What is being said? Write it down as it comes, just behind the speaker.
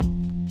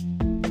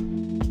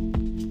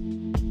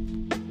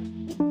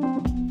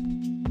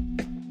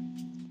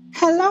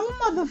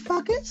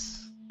motherfuckers.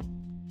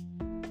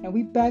 And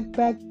we back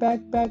again.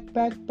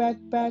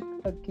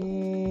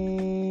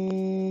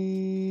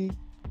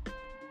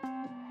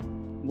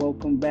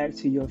 Welcome back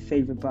to your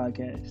favorite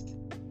podcast.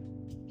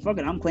 Fuck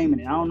it, I'm claiming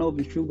it. I don't know if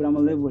it's true, but I'm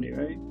gonna live with it,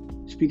 right?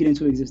 Speak it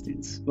into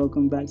existence.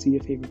 Welcome back to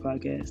your favorite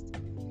podcast,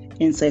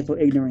 Insightful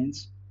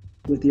Ignorance,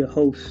 with your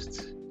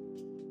host,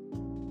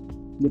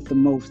 with the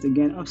most,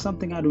 again, of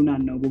something I do not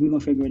know, but we're gonna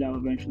figure it out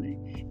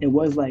eventually. It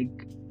was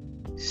like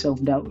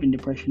self-doubt and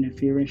depression and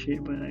fear and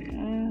shit, but like, I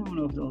don't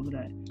know if it's all of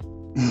that.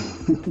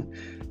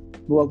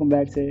 But welcome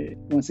back to,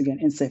 once again,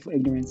 Insightful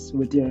Ignorance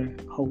with your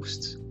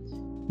host,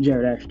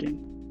 Jared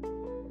Ashton.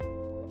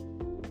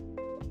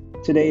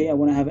 Today, I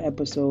want to have an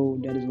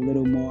episode that is a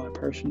little more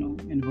personal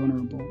and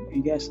vulnerable.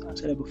 And yes, I've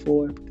said it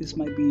before, but this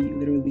might be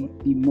literally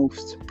the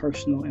most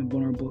personal and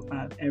vulnerable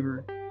I've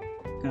ever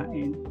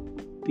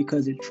gotten,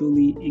 because it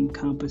truly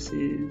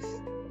encompasses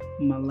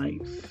my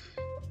life.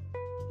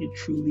 It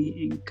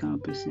truly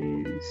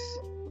encompasses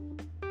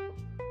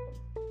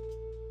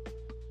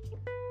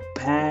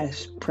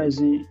past,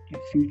 present,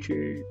 and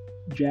future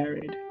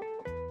Jared.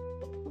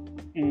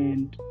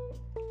 And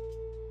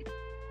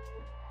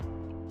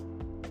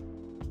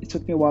it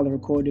took me a while to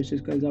record this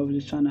just because I was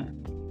just trying to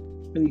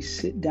really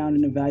sit down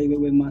and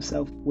evaluate with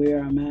myself where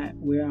I'm at,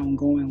 where I'm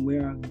going,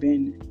 where I've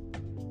been,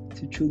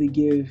 to truly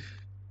give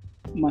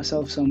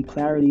myself some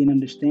clarity and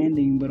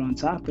understanding. But on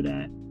top of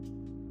that,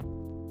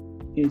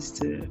 it's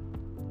to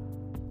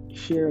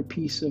share a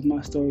piece of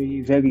my story,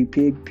 a very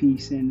big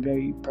piece and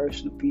very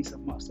personal piece of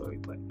my story,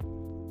 but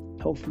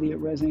hopefully it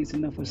resonates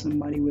enough with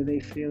somebody where they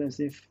feel as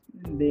if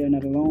they are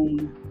not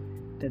alone,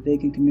 that they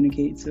can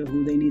communicate to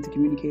who they need to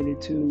communicate it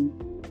to,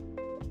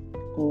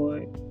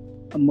 or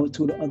a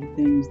multitude of other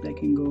things that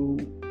can go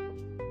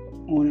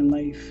on in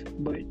life,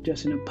 but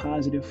just in a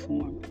positive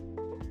form.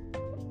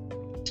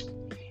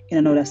 And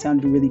I know that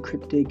sounded really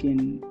cryptic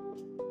and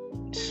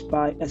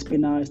spy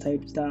espionage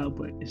type style,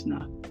 but it's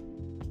not.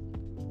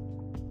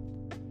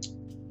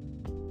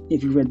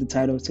 If you read the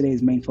title,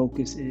 today's main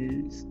focus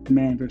is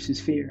man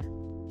versus fear.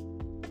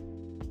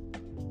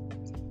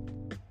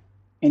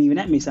 And even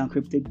that may sound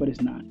cryptic, but it's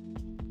not.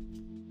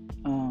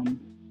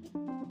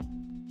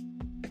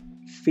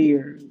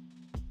 Fear,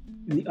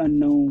 the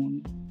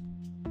unknown,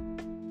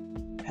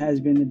 has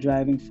been the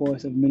driving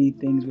force of many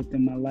things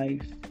within my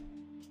life.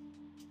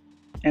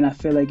 And I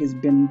feel like it's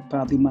been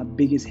probably my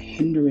biggest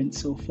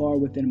hindrance so far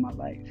within my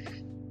life,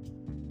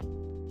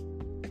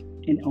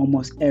 in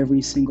almost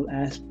every single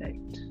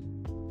aspect.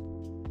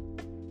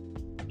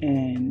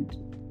 And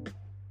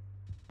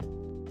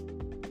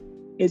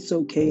it's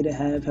okay to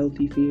have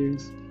healthy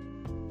fears,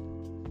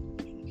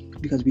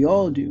 because we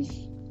all do.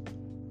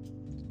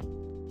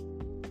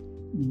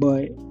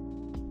 But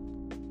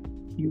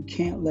you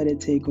can't let it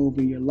take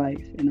over your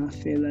life. And I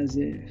feel as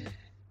if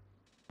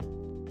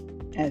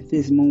at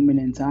this moment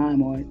in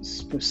time, or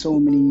for so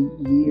many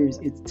years,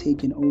 it's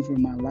taken over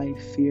my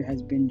life. Fear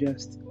has been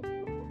just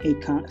a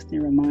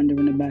constant reminder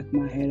in the back of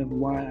my head of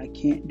why I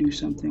can't do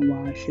something,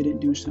 why I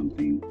shouldn't do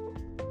something,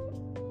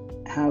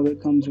 how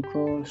it comes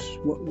across,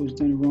 what was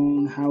done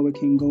wrong, how it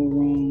can go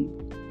wrong.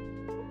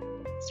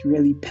 It's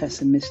really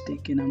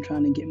pessimistic, and I'm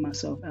trying to get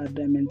myself out of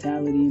that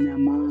mentality and that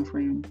mind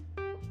frame,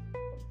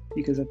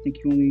 because I think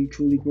you only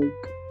truly work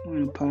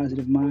on a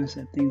positive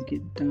mindset, things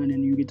get done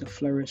and you get to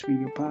flourish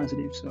when you're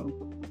positive. So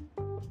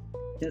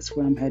that's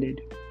where I'm headed.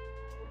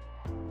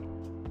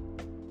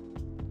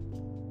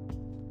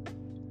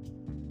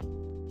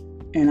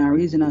 And the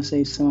reason I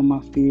say some of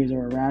my fears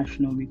are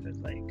irrational, because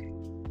like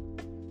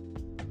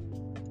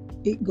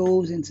it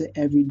goes into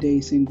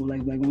everyday single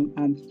life. Like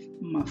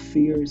my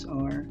fears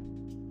are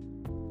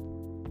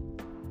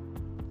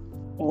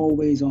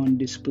always on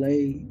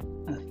display,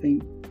 I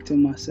think, to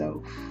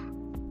myself.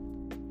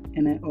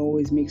 And that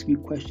always makes me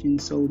question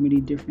so many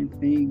different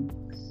things.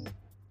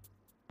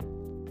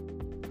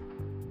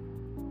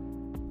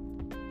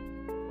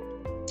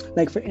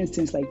 Like, for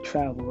instance, like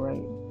travel,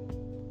 right?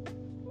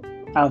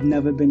 I've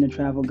never been a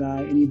travel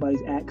guy.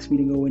 Anybody's asked me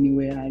to go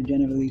anywhere, I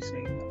generally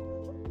say no.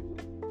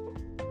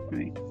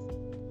 Right?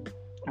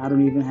 I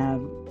don't even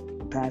have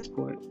a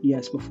passport.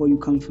 Yes, before you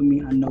come for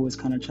me, I know it's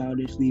kind of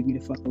childish. Leave me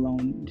the fuck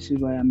alone. This is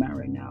where I'm at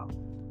right now.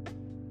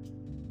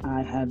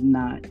 I have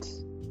not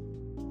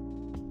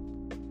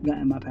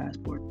gotten my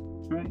passport,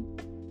 right?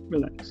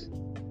 Relax.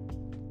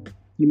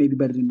 You may be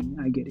better than me.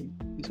 I get it.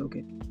 It's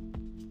okay.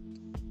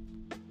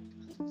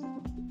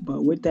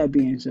 But with that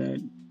being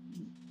said,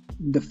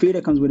 the fear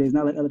that comes with it is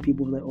not like other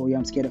people who are like, oh yeah,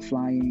 I'm scared of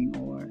flying,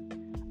 or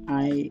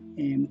I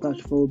am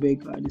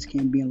claustrophobic, or I just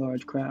can't be in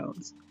large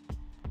crowds.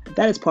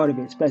 That is part of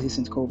it, especially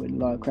since COVID,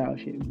 large crowd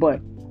shit.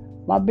 But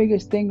my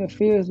biggest thing of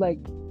fear is like,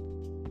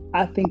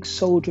 I think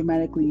so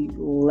dramatically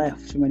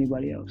left from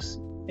anybody else.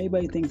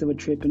 Everybody thinks of a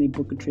trip and they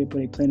book a trip or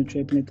they plan a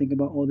trip and they think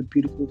about all the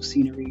beautiful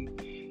scenery,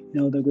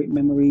 the great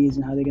memories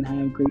and how they can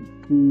have great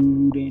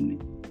food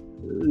and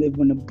live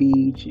on the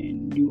beach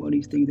and do all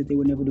these things that they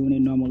would never do in their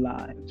normal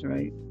lives,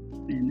 right?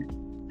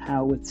 And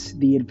how it's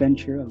the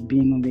adventure of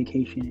being on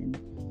vacation and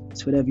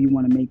it's whatever you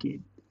want to make it.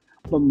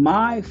 But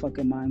my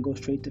fucking mind goes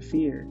straight to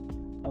fear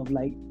of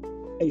like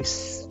a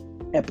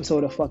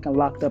episode of fucking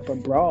Locked Up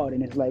Abroad,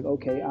 and it's like,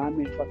 okay, I'm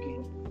in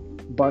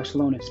fucking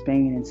Barcelona,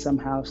 Spain, and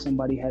somehow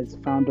somebody has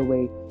found a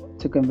way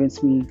to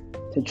convince me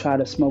to try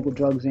to smuggle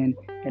drugs in,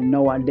 and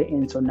no, I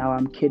didn't, so now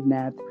I'm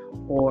kidnapped,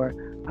 or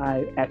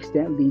I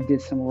accidentally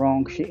did some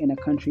wrong shit in a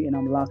country and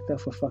I'm locked up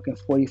for fucking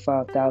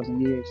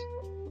 45,000 years.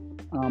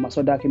 I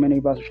saw a documentary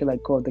about some shit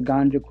like called The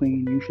Ganja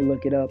Queen. You should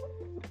look it up.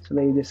 So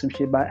they did some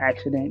shit by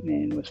accident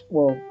and was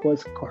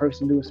coerced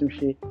to do some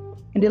shit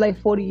and did like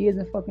 40 years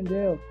in fucking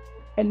jail.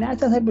 And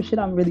that's the type of shit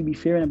I'm really be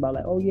fearing about.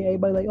 Like, oh yeah,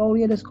 everybody like, oh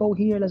yeah, let's go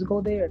here, let's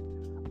go there.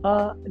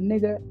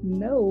 Nigga,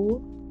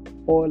 no.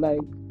 Or like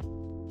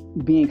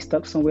being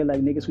stuck somewhere,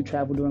 like niggas who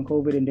traveled during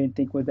COVID and didn't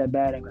think it was that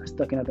bad and got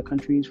stuck in other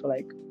countries for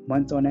like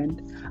months on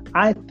end.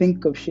 I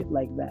think of shit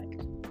like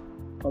that.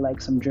 Or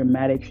like some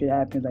dramatic shit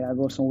happens, like I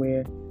go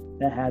somewhere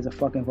that has a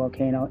fucking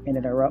volcano and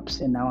it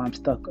erupts and now I'm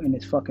stuck in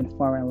this fucking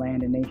foreign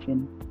land and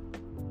nation.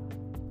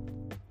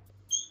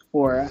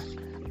 Or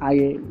I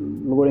get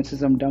lured into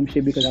some dumb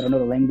shit because I don't know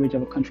the language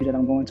of a country that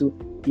I'm going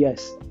to.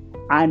 Yes,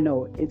 I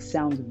know it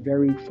sounds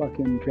very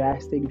fucking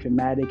drastic,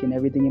 dramatic, and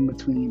everything in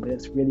between, but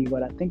it's really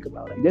what I think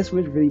about. Like, this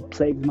which really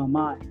plagues my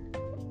mind.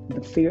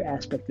 The fear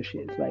aspect of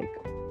shit. It's like,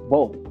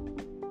 whoa,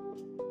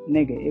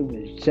 nigga, it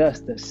was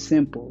just a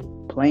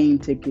simple plane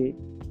ticket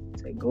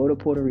to go to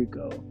Puerto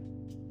Rico,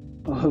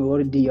 or go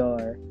to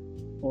DR,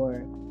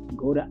 or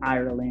go to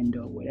Ireland,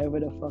 or whatever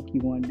the fuck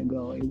you wanted to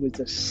go. It was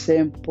a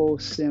simple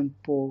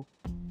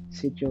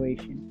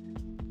situation.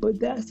 But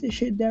that's the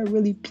shit that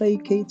really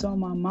placates on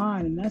my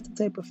mind, and that's the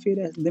type of fear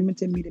that's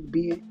limited me to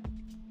being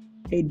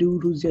a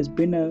dude who's just I've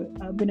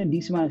been a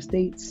decent amount of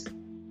states,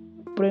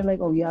 but I'm like,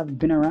 oh yeah, I've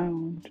been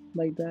around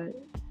like that,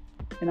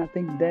 and I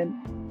think that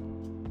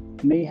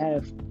may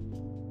have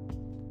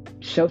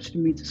sheltered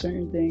me to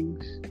certain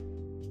things.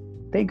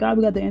 Thank God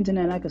we got the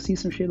internet and I could see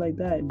some shit like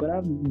that, but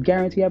I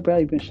guarantee I've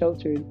probably been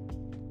sheltered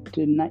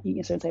to not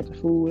eating certain types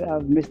of food.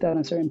 I've missed out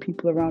on certain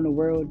people around the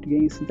world to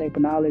gain some type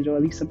of knowledge or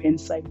at least some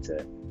insight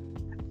to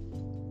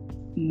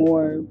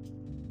more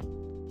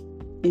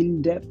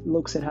in-depth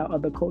looks at how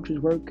other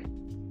cultures work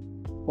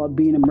while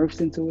being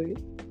immersed into it.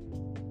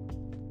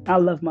 I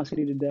love my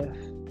city to death.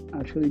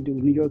 I truly do.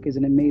 New York is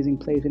an amazing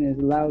place and it has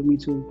allowed me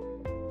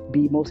to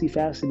be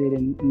multifaceted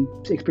and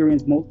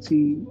experience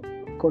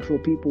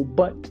multicultural people,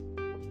 but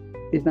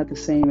it's not the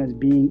same as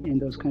being in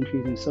those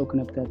countries and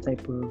soaking up that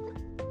type of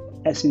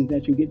essence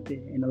that you get there.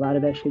 And a lot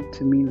of that shit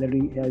to me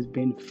literally has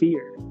been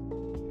fear.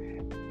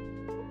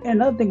 And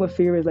another thing with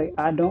fear is like,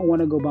 I don't want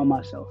to go by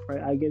myself,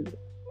 right? I get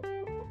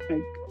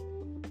like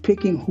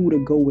picking who to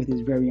go with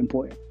is very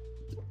important.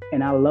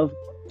 And I love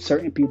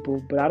certain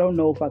people, but I don't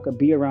know if I could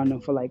be around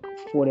them for like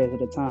 4 days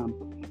at a time.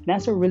 And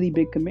that's a really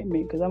big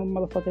commitment because I'm a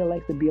motherfucker that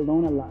likes to be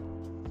alone a lot.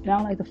 And I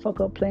don't like to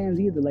fuck up plans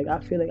either. Like, I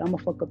feel like I'm gonna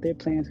fuck up their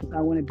plans because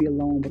I want to be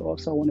alone, but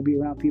also I want to be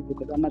around people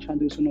because I'm not trying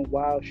to do some no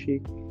wild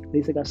shit. At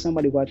least I got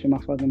somebody watching my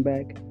fucking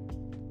back.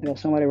 I got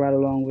somebody right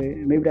along with.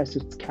 And maybe that's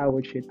just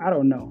coward shit. I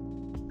don't know.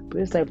 But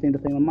this type of thing to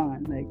think of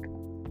mine. Like,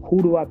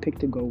 who do I pick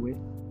to go with?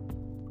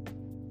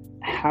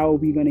 How are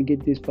we gonna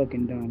get this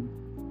fucking done?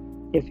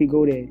 If we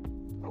go there,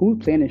 who's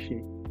planning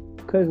shit?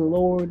 Because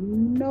Lord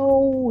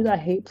knows I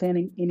hate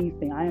planning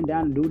anything. I am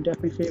down to do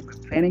different shit,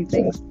 but planning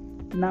things,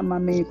 not my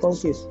main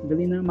focus.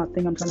 Really not my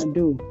thing I'm trying to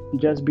do.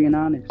 Just being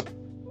honest.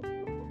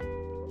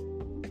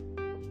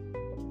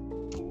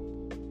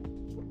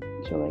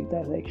 So like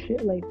that, like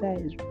shit like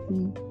that is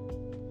really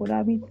what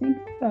I be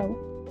thinking about.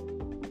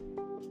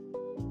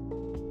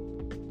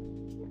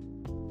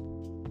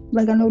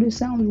 Like, I know this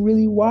sounds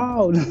really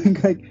wild.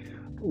 like,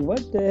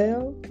 what the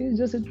hell? It's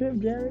just a trip,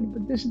 Jared.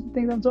 But this is the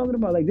things I'm talking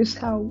about. Like, this is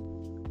how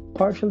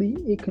partially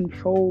it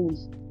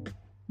controls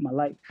my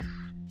life.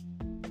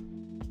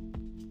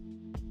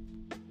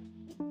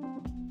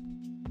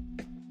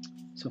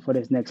 So for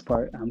this next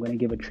part, I'm going to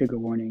give a trigger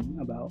warning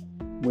about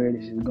where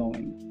this is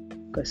going.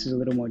 Because this is a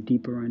little more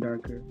deeper and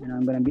darker. And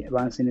I'm going to be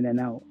balancing it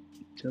out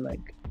to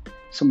like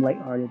some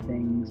lighthearted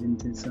things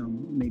into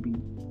some maybe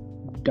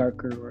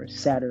darker or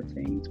sadder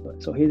things.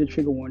 But so here's a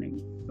trigger warning,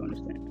 you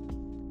understand.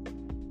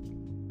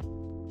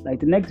 Like,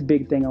 the next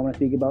big thing I want to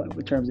think about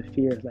in terms of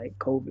fear is like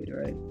COVID,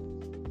 right?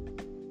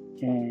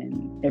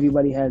 And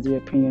everybody has their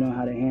opinion on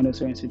how to handle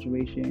certain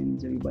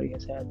situations. Everybody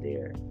has had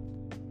their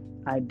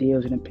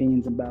ideas and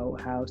opinions about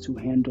how to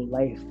handle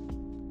life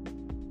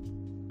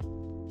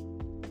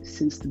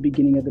since the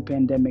beginning of the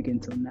pandemic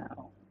until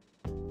now.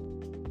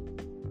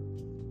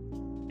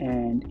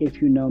 And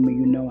if you know me,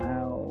 you know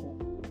how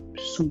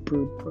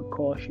super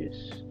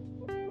precautious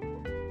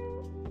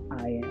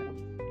I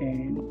am.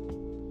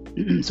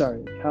 And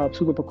sorry, how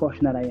super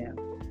precautious that I am.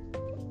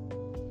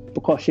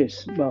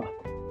 Precautious, well,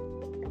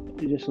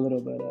 just a little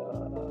bit,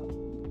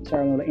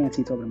 sorry, I'm a little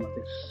antsy talking about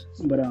this.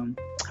 But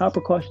how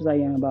precautious I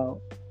am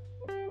about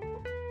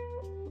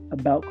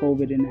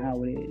COVID and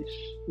how it is.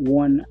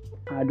 One,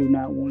 I do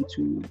not want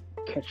to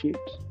catch it,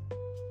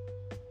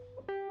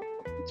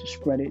 to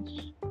spread it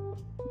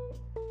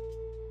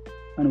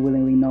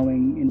unwillingly,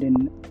 knowing, and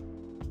then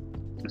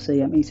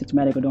say I'm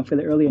asymptomatic or don't feel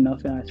it early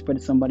enough and I spread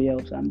it to somebody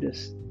else. I'm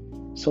just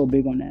so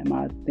big on that.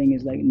 My thing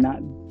is like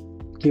not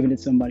giving it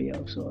to somebody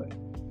else or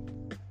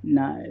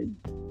not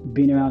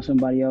being around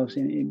somebody else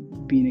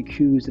and being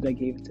accused that I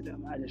gave it to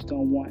them. I just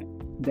don't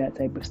want that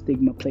type of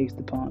stigma placed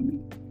upon me.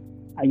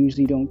 I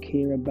usually don't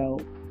care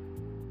about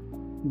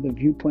the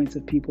viewpoints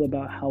of people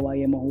about how I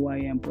am or who I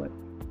am, but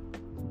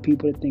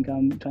people to think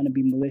I'm trying to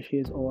be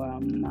malicious or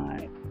I'm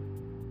not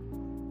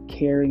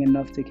caring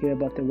enough to care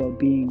about their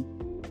well-being,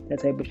 that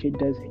type of shit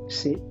doesn't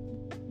sit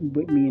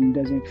with me and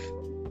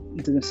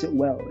doesn't sit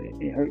well.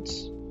 It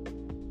hurts.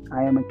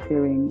 I am a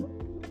caring,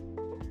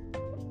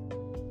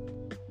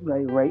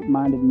 like,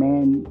 right-minded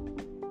man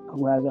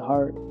who has a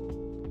heart.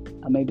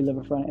 I may be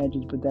living front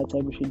edges, but that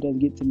type of shit does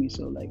get to me.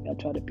 So like, I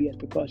try to be as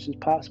precautious as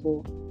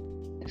possible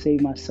to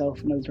save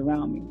myself and others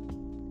around me.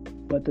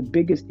 But the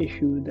biggest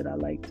issue that I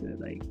like to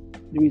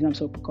the reason I'm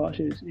so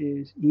precautious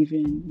is,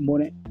 even more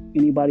than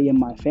anybody in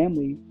my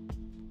family,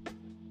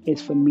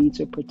 is for me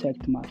to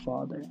protect my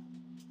father.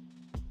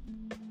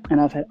 And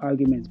I've had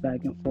arguments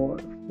back and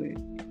forth with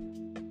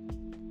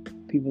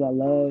people I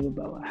love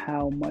about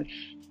how much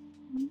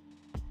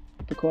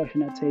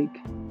precaution I take,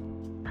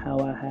 how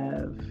I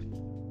have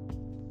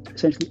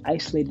essentially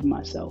isolated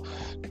myself,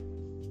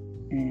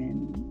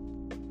 and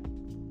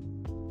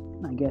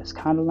I guess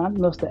kind of not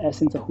lost the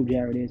essence of who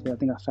Jared is, but I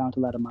think I found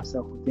a lot of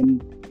myself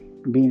within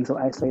being so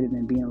isolated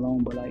and being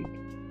alone. But like,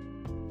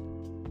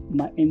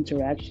 my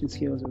interaction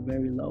skills are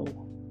very low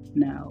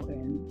now,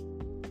 and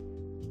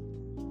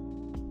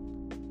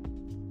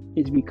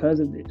it's because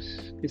of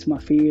this. It's my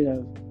fear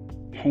of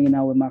hanging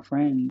out with my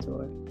friends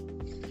or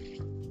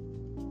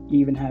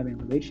even having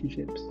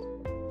relationships,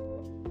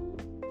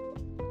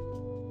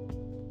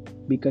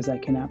 because I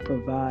cannot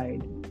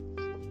provide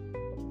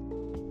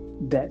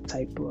that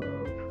type of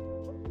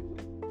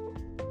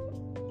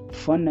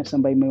fun that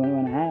somebody may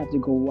want to have, to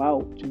go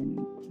out and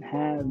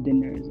have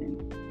dinners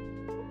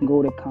and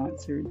go to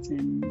concerts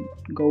and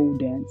go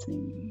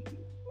dancing.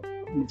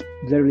 And it's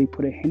literally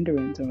put a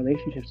hindrance on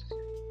relationships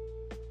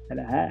that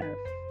I have.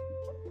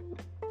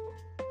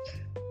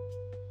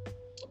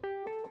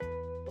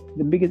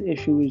 The biggest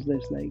issue is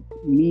just like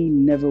me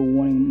never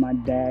wanting my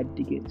dad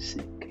to get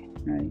sick,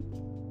 right?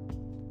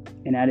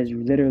 And that is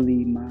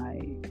literally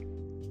my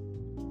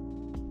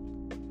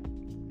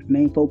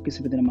main focus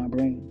within my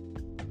brain,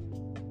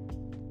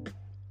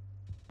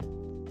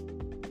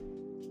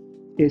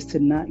 is to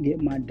not get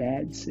my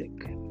dad sick.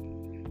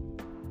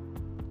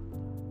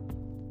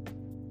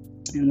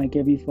 And like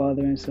every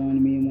father and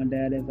son, me and my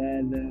dad have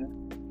had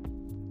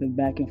the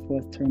back and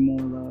forth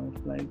turmoil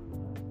of like,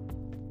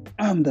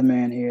 I'm the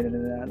man here,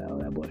 all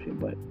that bullshit.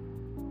 But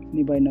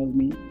anybody knows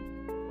me,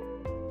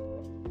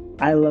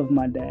 I love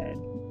my dad.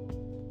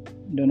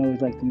 Don't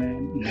always like the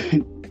man.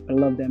 I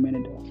love that man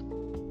to death.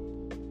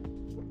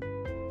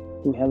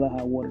 Through hella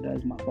high water, that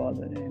is my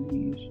father, and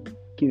he's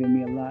given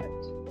me a lot.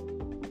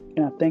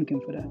 And I thank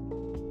him for that,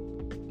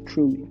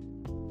 truly.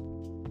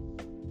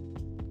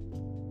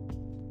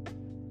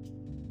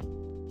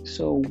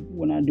 So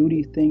when I do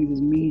these things,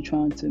 it's me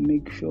trying to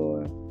make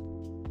sure,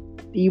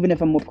 even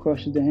if I'm more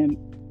cautious than him,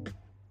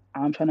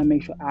 I'm trying to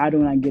make sure I do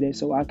not get it,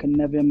 so I can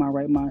never in my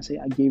right mind say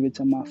I gave it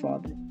to my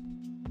father.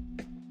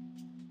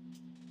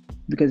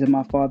 Because if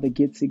my father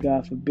gets it,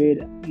 God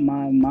forbid,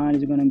 my mind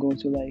is going to go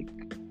to like,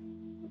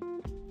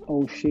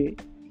 oh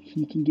shit,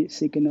 he can get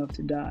sick enough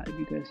to die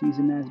because he's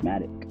an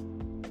asthmatic.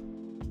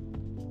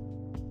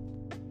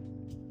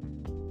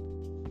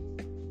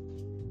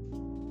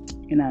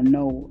 And I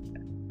know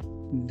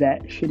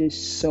that shit is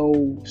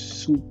so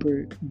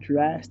super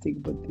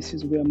drastic, but this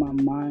is where my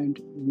mind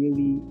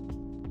really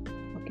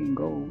fucking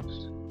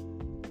goes.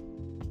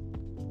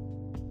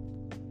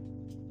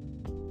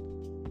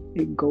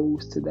 It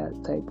goes to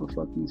that type of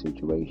fucking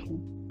situation.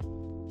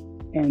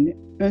 And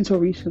until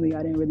recently,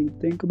 I didn't really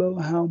think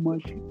about how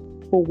much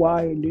or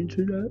why it went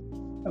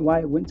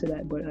to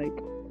that. But like,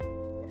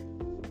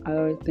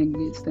 I think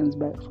it stems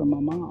back from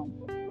my mom.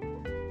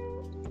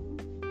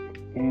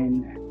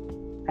 And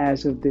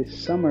as of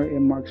this summer, it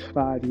marks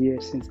 5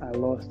 years since I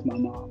lost my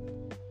mom.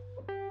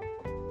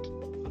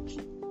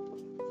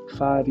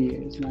 5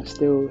 years, and I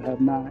still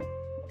have not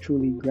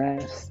truly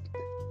grasped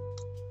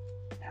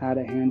how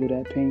to handle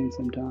that pain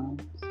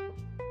sometimes.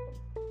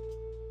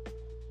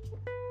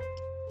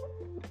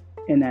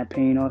 And that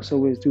pain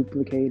also is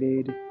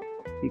duplicated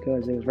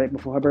because it was right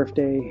before her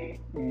birthday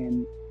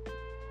and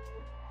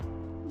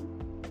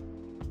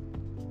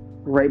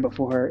right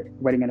before her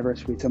wedding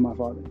anniversary to my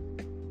father.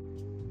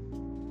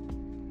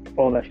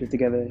 All that shit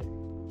together,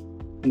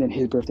 and then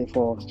his birthday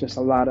falls. Just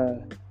a lot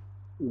of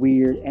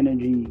weird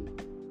energy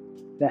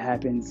that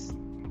happens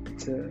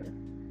to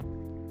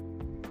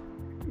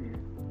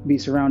be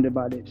surrounded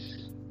by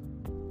this.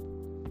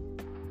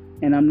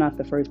 And I'm not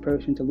the first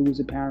person to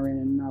lose a parent,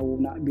 and I will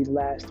not be the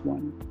last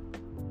one.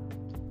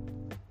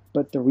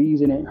 But the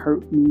reason it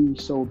hurt me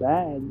so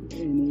bad,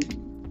 and it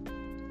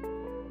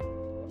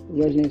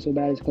resonates so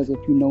bad, is because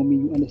if you know me,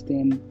 you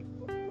understand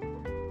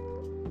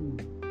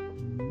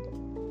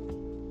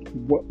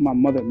what my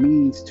mother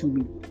means to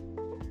me.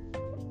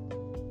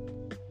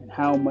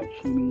 how much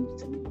she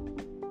means to me.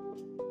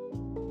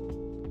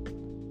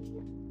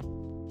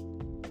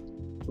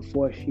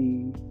 Before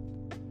she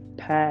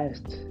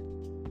passed,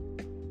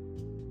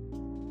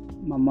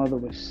 my mother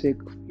was sick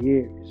for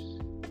years.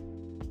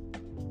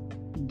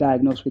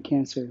 Diagnosed with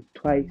cancer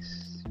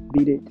twice,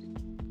 beat it.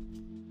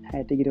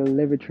 Had to get a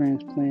liver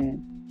transplant,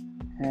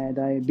 had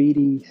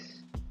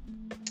diabetes,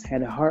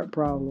 had a heart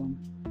problem.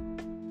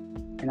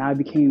 And I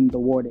became the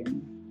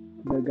warden,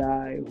 the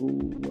guy who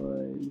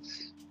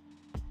was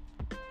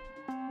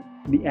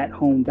the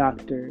at-home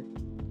doctor,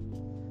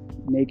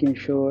 making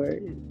sure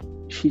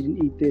she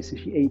didn't eat this and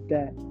she ate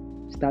that.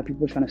 Stop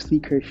people trying to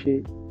sneak her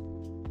shit,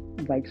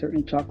 like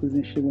certain chocolates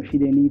and shit when she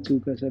didn't need to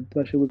because her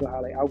blood sugar would go high.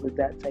 Like, I was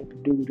that type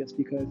of dude just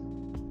because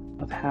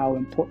of how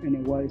important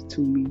it was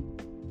to me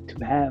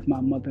to have my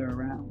mother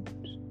around.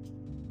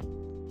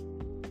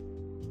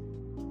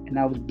 And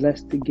I was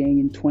blessed to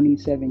gain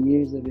 27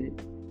 years of it.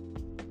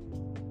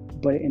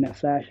 But in a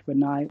flash of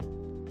an eye,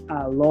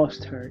 I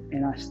lost her,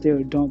 and I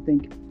still don't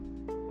think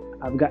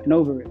I've gotten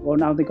over it.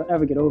 Well, I don't think I'll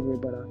ever get over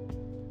it, but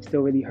it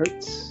still really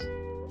hurts.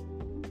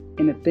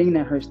 And the thing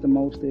that hurts the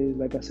most is,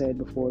 like I said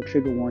before,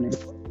 trigger warning.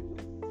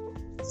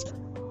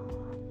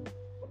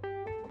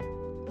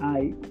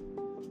 I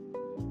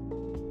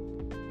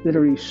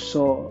literally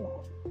saw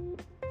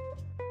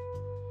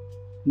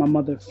my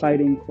mother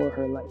fighting for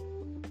her life.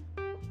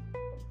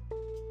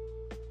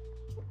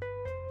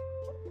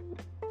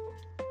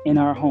 In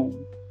our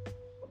home.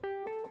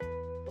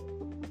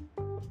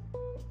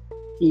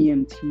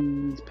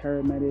 EMTs,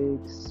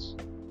 paramedics,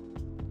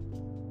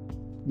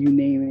 you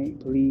name it,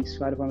 police,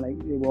 fire department,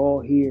 like, they were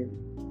all here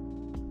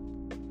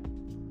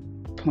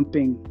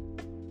pumping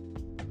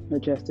her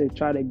chest to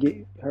try to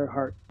get her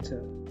heart to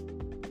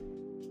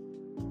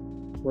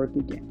work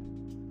again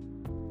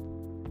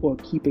or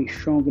keep a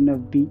strong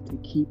enough beat to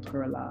keep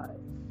her alive.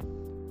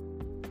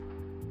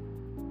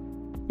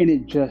 And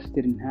it just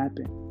didn't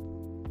happen.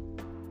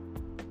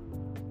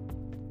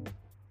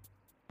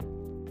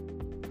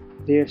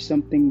 There's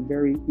something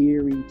very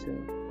eerie to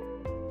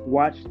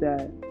watch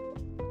that.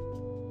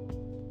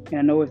 And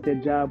I know it's their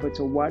job, but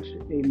to watch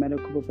a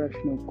medical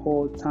professional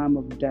call time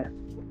of death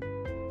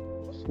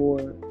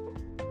for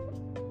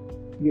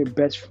your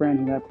best friend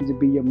who happens to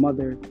be your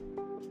mother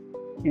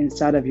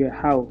inside of your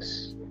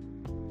house.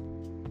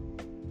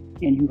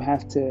 And you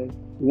have to,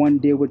 one,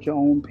 deal with your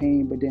own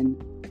pain, but then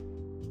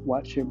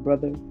watch your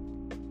brother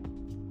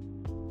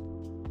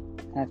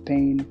have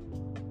pain.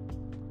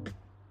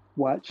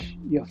 Watch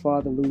your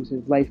father lose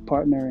his life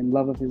partner and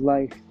love of his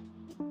life.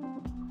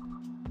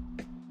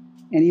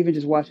 And even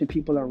just watching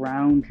people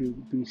around you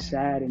be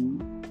sad and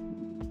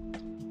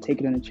take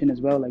it on the chin as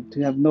well. Like,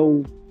 to have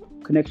no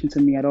connection to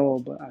me at all,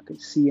 but I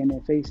could see in their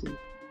faces.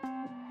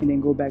 And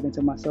then go back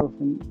into myself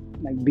and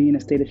like be in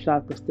a state of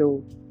shock, but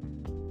still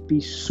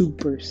be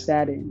super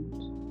saddened.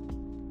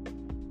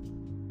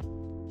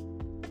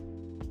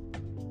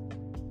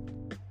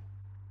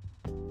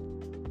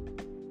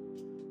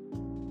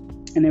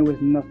 And there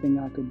was nothing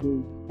I could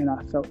do. And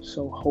I felt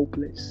so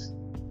hopeless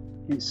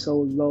and so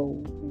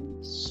low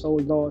and so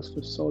lost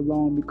for so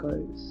long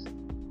because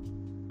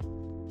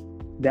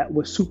that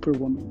was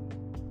Superwoman.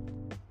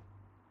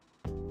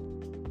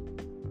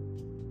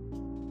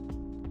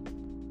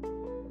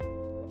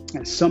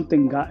 And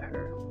something got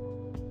her.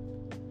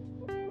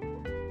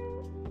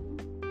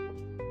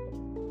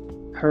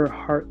 Her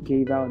heart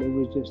gave out. It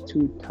was just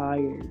too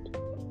tired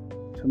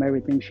from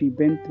everything she'd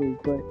been through.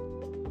 But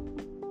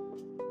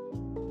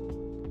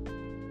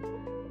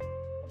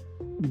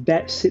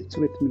that sits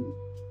with me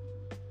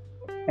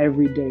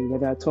every day.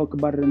 Whether I talk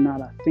about it or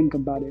not, I think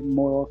about it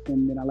more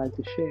often than I like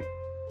to share.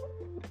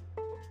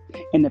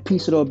 And to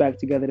piece it all back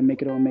together to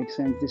make it all make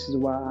sense, this is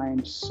why I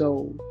am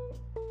so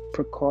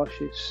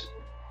precautious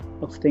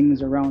of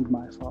things around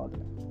my father.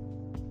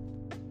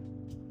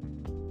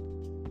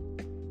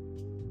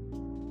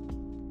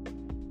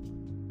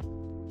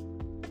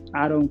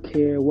 I don't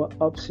care what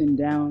ups and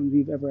downs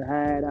we've ever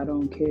had. I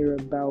don't care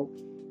about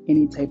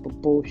any type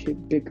of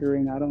bullshit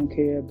bickering. I don't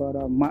care about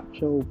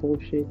macho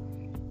bullshit.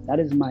 That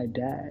is my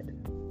dad.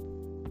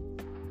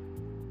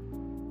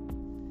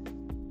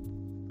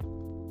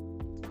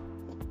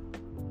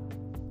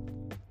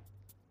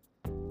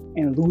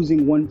 And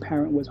losing one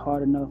parent was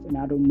hard enough, and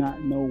I do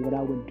not know what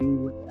I would do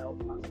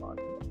without my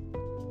father.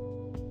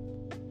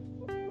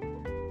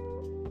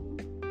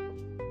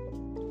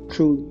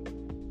 Truly.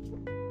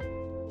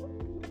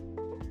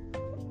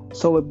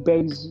 So it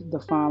begs the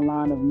fine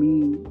line of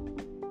me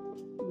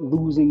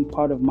losing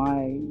part of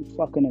my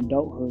fucking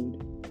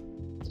adulthood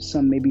to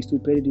some maybe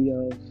stupidity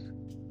of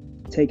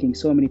taking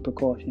so many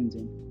precautions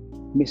and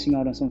missing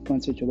out on some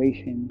fun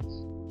situations,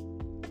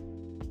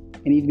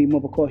 and even be more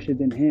precautious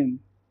than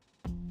him.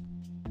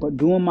 But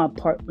doing my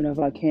part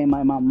whenever I can,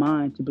 my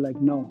mind to be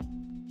like, no,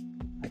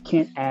 I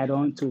can't add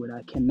on to it.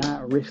 I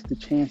cannot risk the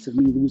chance of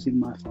me losing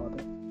my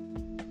father.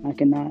 I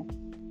cannot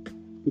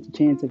risk the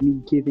chance of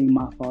me giving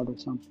my father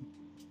something.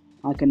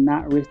 I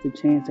cannot risk the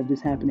chance of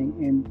this happening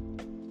and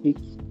it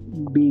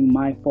being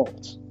my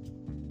fault.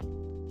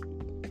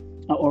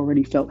 I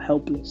already felt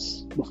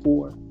helpless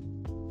before.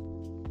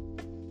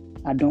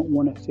 I don't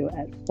want to feel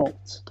at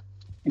fault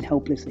and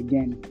helpless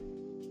again.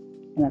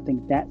 And I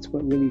think that's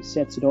what really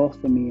sets it off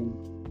for me. And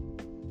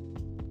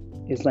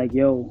it's like,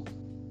 yo,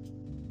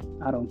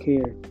 I don't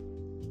care.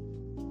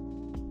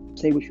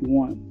 Say what you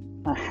want.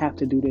 I have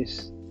to do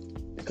this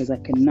because I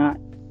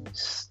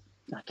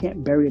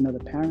can't bury another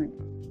parent.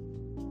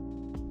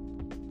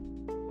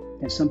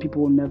 And some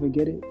people will never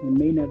get it and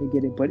may never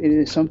get it, but it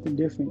is something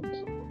different.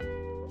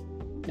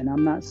 And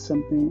it's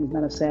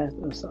not a sad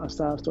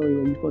story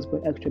where you're supposed to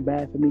put extra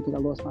bad for me because I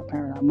lost my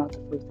parent. I'm not the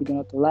first to get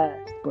up the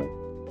last, but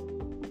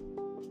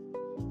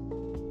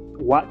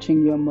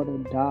watching your mother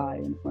die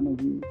in front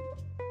of you,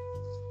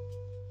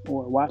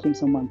 or watching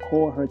someone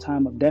call her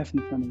time of death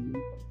in front of you,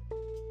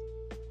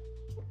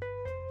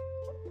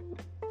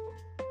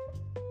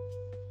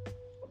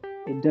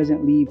 it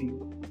doesn't leave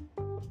you.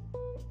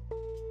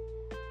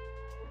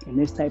 And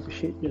this type of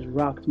shit just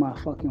rocked my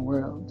fucking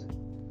world.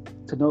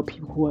 To know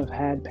people who have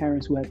had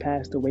parents who have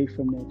passed away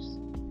from this,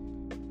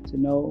 to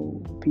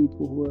know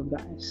people who have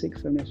gotten sick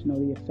from this, know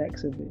the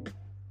effects of it.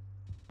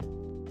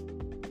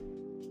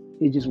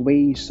 It just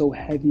weighs so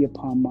heavy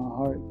upon my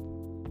heart.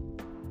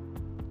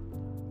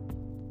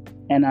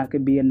 And I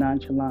could be a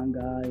nonchalant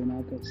guy, and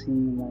I could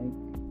seem like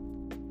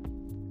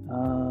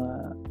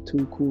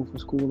too cool for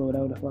school or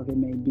whatever the fuck it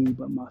may be,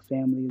 but my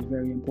family is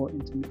very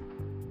important to me.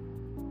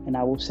 And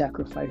I will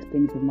sacrifice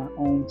things of my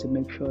own to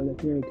make sure that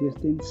their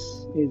existence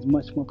is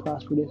much more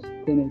prosperous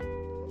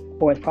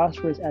or as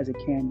prosperous as it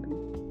can be.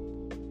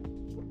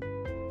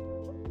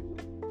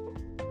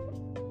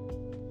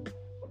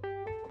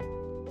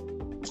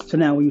 So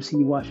now when you see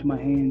me washing my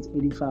hands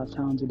 85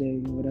 times a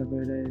day, or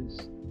whatever it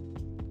is,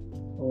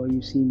 or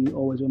you see me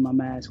always with my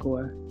mask,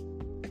 or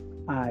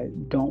I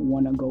don't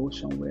want to go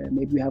somewhere,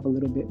 maybe you have a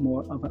little bit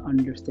more of an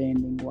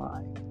understanding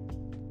why.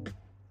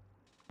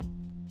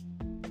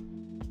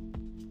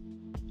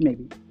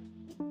 Maybe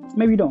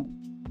you don't.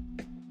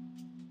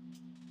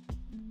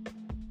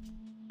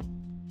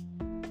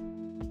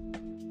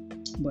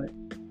 But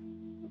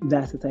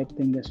that's the type of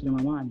thing that's in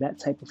my mind. That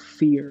type of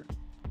fear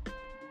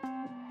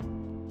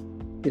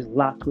is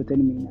locked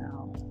within me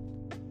now.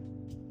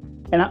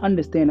 And I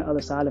understand the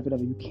other side of it.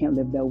 You can't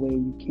live that way.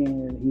 You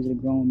can't. He's a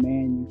grown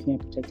man. You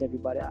can't protect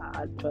everybody.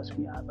 I trust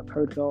me. I've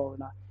heard it all,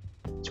 and I,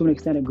 to an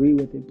extent, agree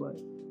with it.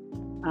 But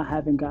I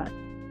haven't got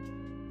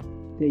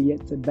there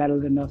yet to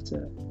battle enough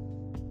to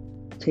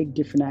take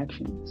different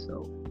actions.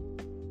 So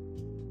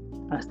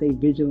I stay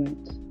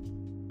vigilant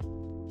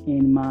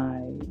in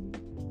my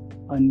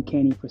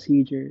uncanny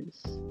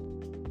procedures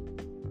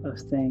of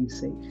staying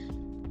safe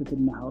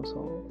within my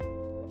household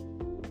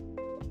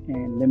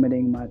and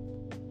limiting my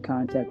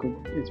contact with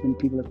as many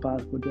people as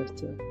possible, just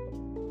to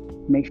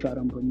make sure I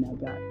don't bring that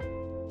back.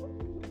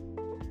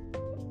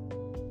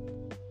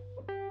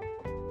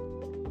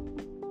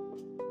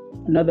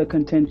 Another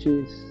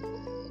contentious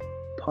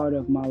part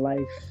of my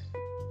life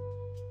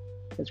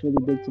that's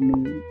really big to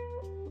me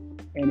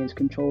and is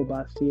controlled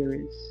by fear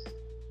is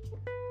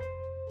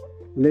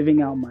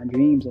living out my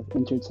dreams of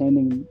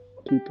entertaining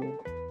people,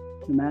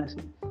 the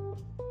masses.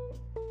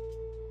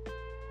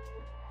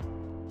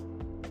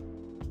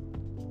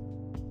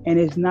 And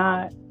it's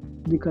not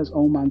because,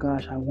 oh my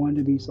gosh, I want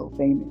to be so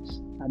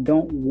famous. I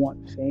don't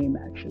want fame,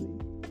 actually.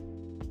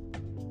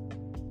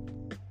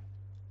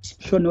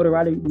 Sure,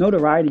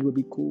 notoriety would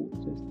be cool,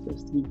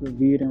 just to be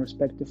revered and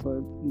respected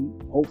for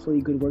hopefully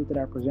good work that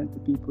I present to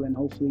people, and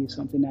hopefully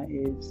something that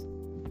is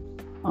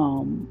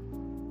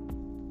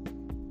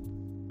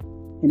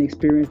an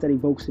experience that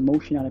evokes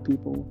emotion out of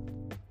people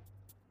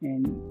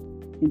and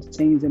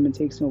entertains them and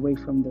takes them away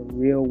from the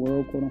real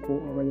world, quote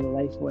unquote, or regular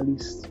life, or at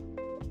least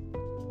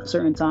a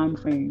certain time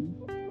frame,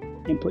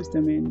 and puts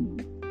them in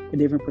a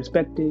different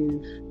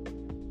perspective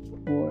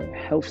or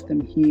helps them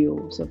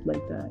heal, stuff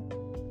like that.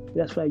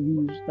 That's what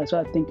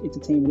I think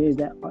entertainment is,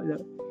 that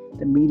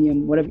the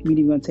medium, whatever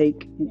medium you're going to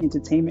take in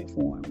entertainment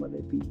form, whether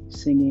it be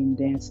singing,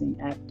 dancing,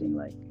 acting,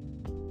 like,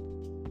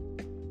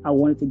 I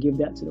wanted to give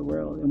that to the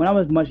world. And when I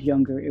was much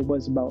younger, it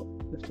was about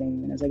the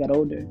fame. And as I got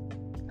older,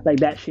 like,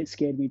 that shit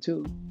scared me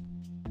too.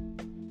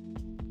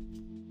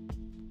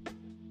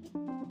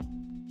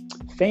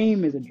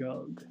 Fame is a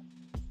drug.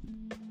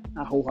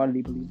 I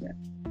wholeheartedly believe that.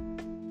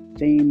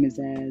 Fame is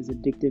as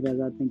addictive as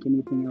I think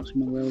anything else in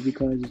the world,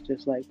 because it's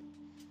just like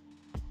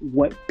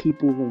what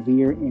people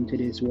revere into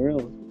this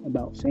world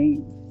about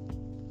fame.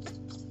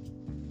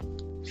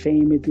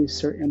 Fame is this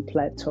certain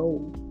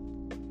plateau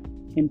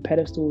and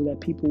pedestal that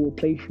people will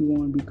place you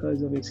on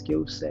because of a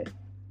skill set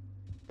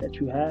that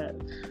you have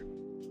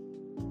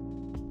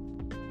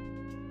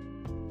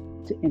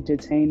to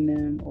entertain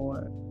them,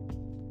 or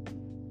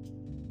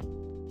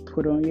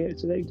put on,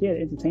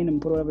 entertain them,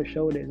 put whatever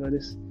show it is, or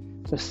this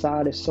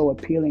facade is so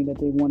appealing that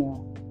they want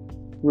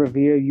to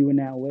revere you in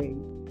that way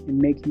and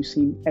make you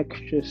seem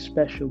extra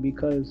special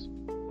because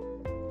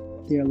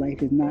their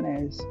life is not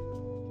as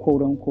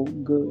quote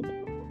unquote good.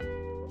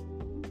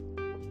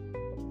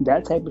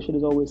 That type of shit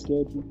has always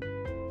scared me.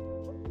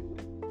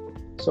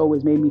 It's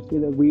always made me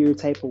feel a weird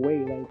type of way.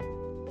 Like,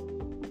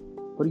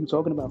 What are you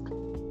talking about?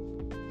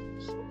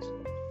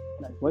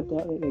 Like, what the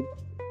hell? Like,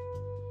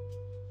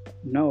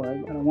 no, I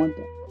don't want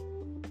that.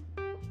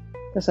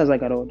 That's as I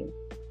got older.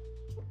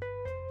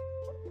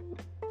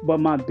 But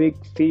my big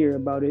fear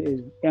about it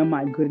is, am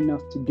I good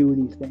enough to do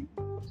these things?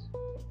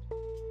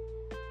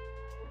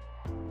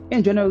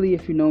 And generally,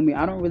 if you know me,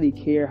 I don't really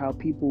care how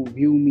people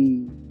view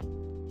me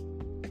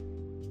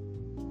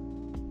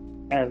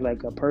as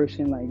like a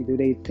person. Like, do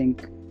they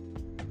think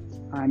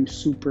I'm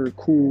super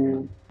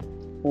cool,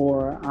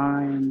 or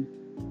I'm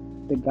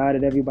the guy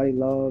that everybody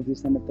loves,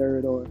 this and the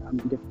third, or I'm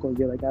difficult?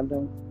 Like, I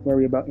don't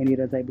worry about any of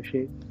that type of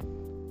shit.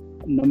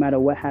 No matter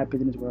what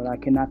happens in this world, I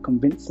cannot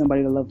convince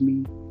somebody to love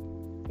me.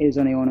 It is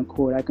on their own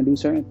accord. I can do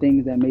certain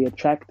things that may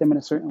attract them in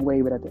a certain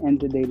way, but at the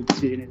end of the day, the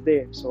decision is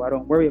theirs. So I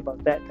don't worry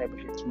about that type of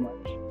shit too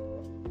much.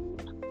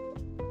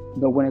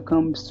 But when it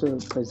comes to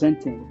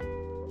presenting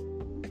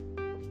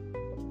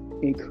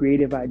a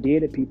creative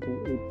idea to people,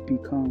 it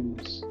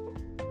becomes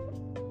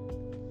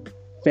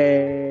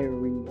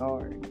very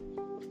hard,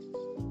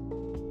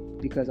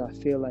 because I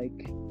feel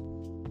like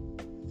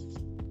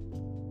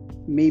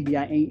maybe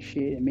I ain't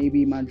shit, and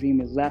maybe my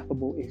dream is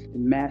laughable if the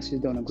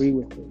masses don't agree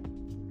with it.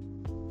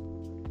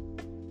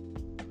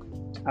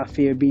 I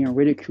fear being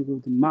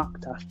ridiculed and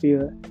mocked. I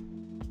fear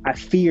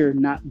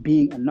not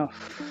being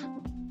enough.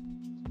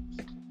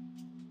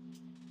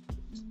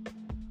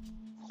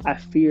 I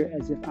fear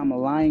as if I'm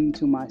lying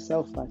to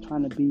myself by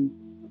trying to be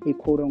a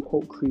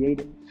quote-unquote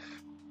creative.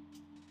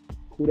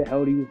 Who the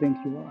hell do you think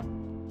you are?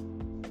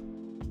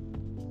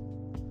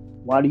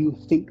 Why do you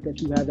think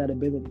that you have that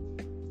ability?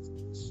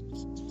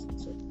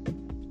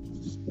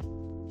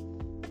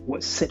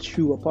 What sets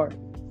you apart?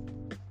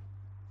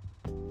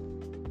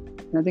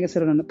 And I think I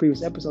said it on the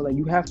previous episode, like,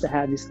 you have to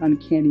have this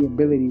uncanny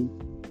ability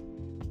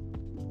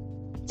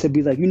to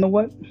be like, you know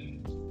what?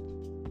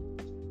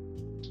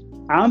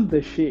 I'm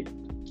the shit.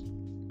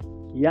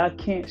 Y'all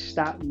can't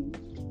stop me.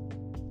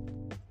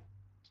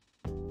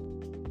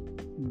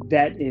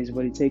 That is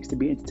what it takes to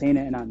be an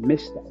entertainer, and I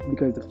miss that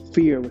because the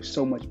fear was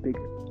so much bigger.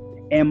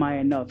 Am I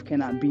enough?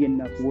 Can I be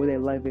enough? Will they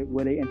love it?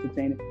 Will they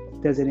entertain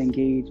it? Does it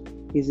engage?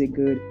 Is it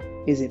good?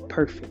 Is it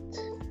perfect?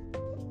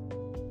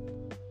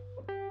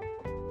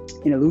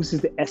 And it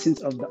loses the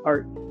essence of the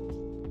art.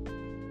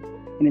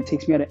 And it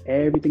takes me out of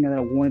everything that I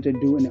wanted to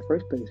do in the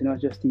first place.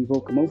 It's just to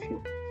evoke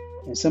emotion.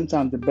 And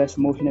sometimes the best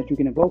emotion that you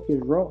can evoke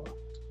is raw.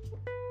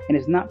 And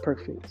it's not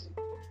perfect.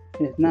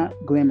 And it's not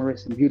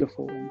glamorous and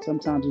beautiful. And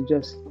sometimes it's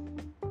just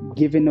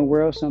giving the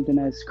world something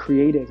that's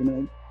creative and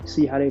then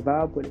see how they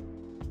vibe with it.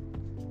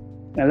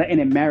 And letting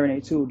it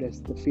marinate too. That's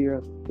the fear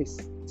of it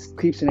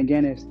creeps in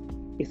again.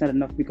 It's not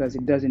enough because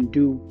it doesn't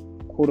do,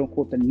 quote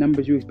unquote, the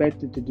numbers you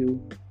expect it to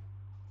do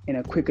in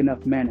a quick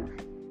enough manner.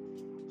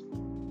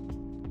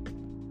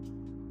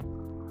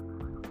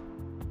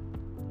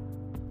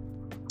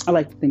 I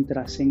like to think that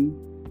I sing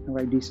and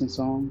write decent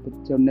songs,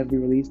 but they'll never be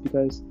released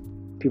because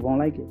people don't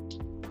like it.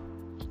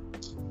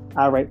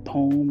 I write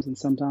poems and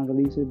sometimes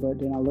release it, but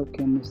then I look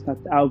and it's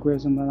not the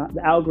algorithm.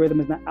 The algorithm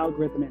is not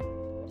algorithmic.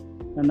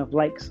 Not enough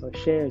likes or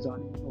shares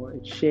on it, or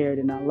it's shared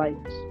and not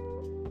liked.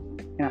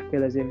 And I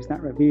feel as if it's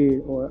not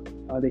revered, or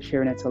are they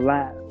sharing it to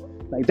laugh?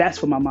 Like,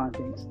 that's what my mind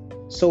thinks.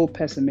 So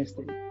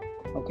pessimistic.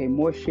 Okay,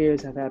 more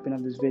shares have happened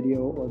of this video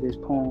or this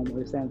poem or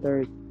this and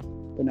third,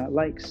 but not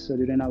likes. So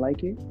do they not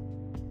like it?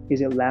 Is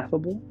it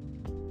laughable?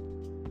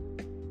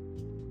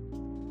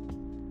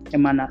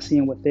 Am I not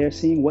seeing what they're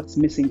seeing? What's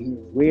missing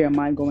here? Where am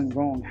I going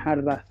wrong? How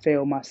did I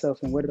fail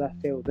myself, and where did I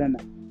fail them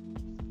at?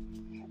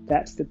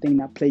 That's the thing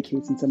that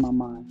placates into my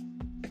mind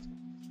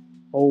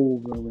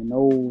over and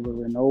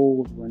over and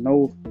over and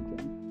over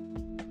again.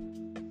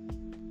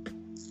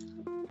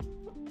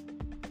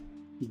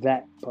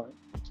 That part.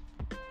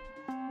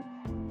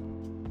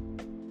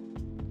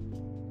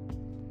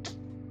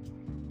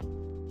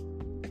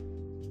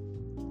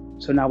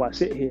 So now I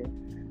sit here,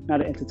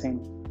 not an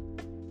entertainer,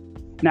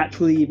 not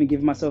truly even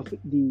giving myself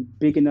the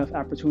big enough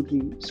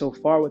opportunity so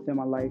far within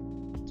my life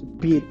to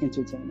be an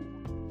entertainer.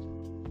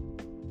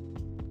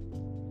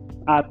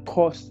 I've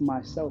cost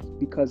myself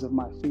because of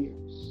my fears.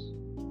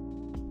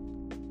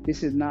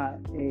 This is not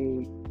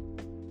a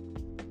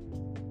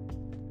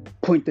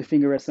point the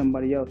finger at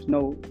somebody else.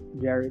 No,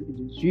 Jared, it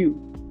is you.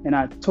 And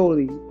I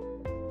totally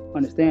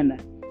understand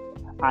that.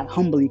 I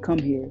humbly come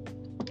here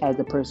as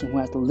the person who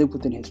has to live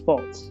within his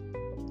faults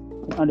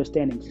and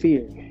understanding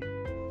fear.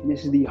 And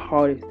this is the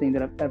hardest thing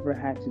that I've ever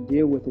had to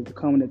deal with, is to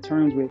come to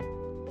terms with.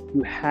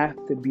 You have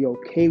to be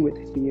okay with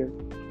fear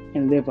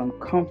and live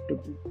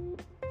uncomfortable.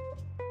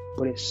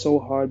 But it's so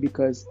hard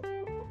because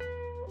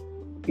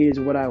it is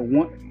what I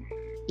want.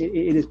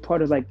 It is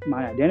part of like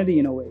my identity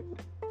in a way.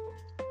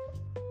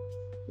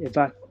 If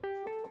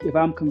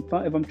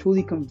I'm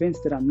truly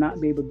convinced that I'm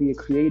not able to be a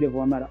creative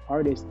or I'm not an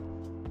artist,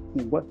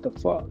 then what the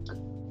fuck?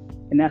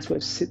 And that's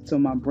what sits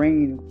on my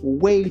brain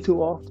way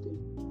too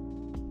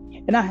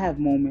often. And I have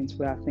moments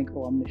where I think,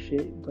 oh, I'm the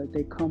shit, but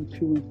they come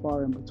few and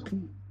far in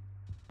between.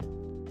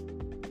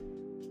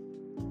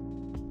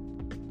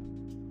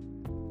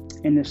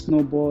 And the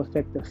snowball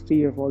effect of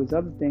fear of all these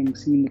other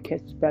things seem to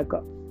catch back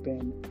up.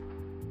 And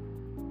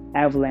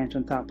avalanche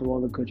on top of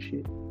all the good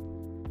shit,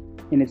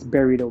 and it's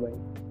buried away.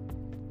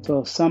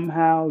 So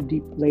somehow,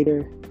 deep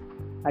later,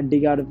 I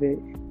dig out of it,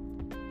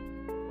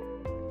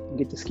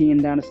 get to skiing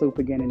down the slope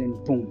again, and then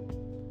boom,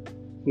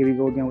 here we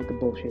go again with the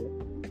bullshit.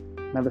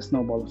 Another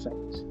snowball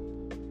effect.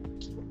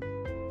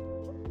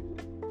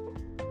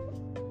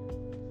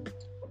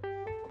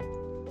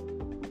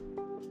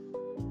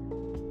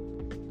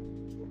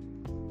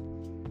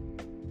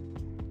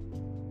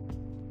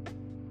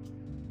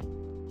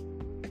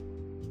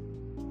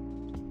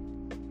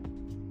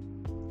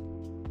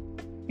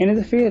 And it's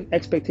a fear of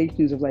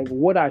expectations of like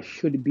what I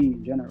should be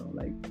in general,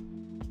 like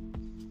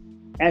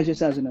as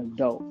an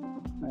adult,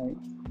 right?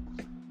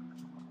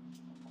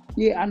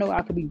 Yeah, I know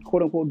I could be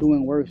quote unquote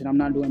doing worse, and I'm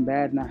not doing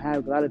bad, and I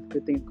have a lot of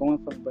good things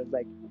going for me. But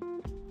like,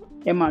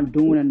 am I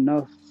doing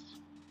enough?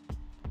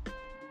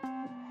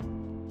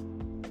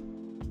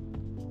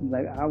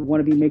 Like, I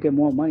want to be making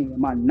more money.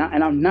 Am I not?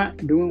 And I'm not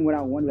doing what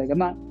I want. Like,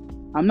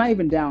 I'm not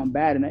even down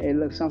bad. And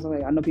it sounds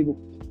like I know people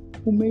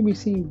who made me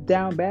seem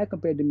down bad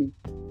compared to me.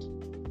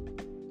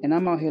 And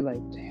I'm out here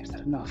like, damn, is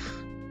that enough?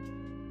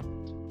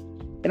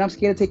 And I'm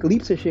scared to take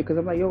leaps of shit because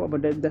I'm like, yo,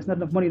 but that's not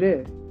enough money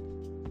there.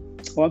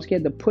 Or I'm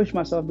scared to push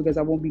myself because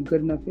I won't be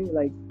good enough here.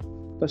 Like,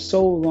 for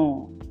so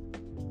long.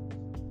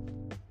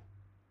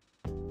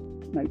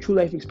 Like, true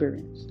life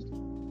experience.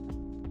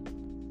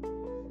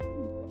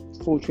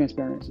 Full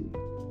transparency.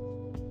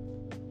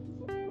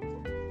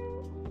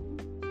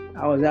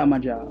 I was at my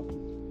job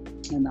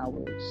and I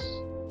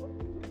was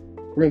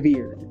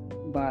revered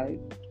by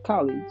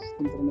colleagues,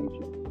 things of the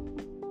nature.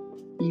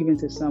 Even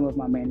to some of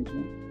my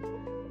management.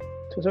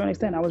 To a certain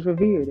extent, I was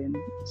revered and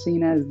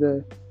seen as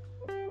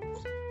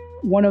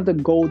one of the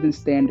golden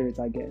standards,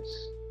 I guess.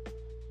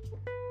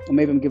 Or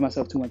maybe I'm giving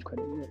myself too much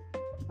credit.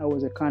 I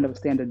was a kind of a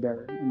standard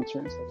bearer in a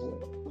certain type of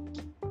way.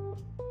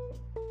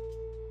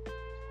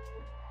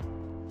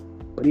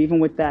 But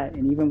even with that,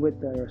 and even with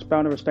the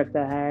amount of respect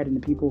I had and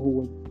the people who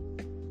would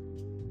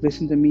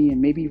listen to me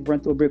and maybe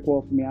run through a brick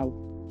wall for me, I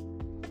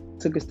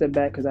took a step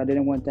back because I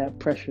didn't want that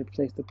pressure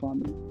placed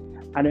upon me.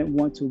 I didn't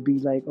want to be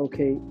like,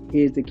 okay,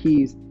 here's the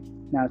keys,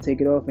 now take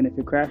it off, and if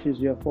it crashes,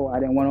 your fault. I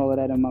didn't want all of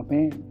that in my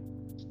pants.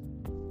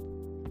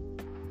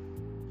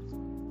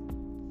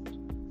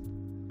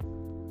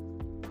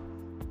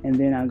 And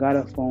then I got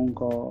a phone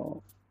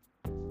call.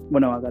 Well,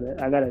 no, I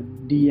got a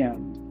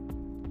DM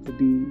to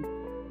be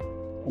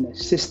an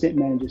assistant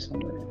manager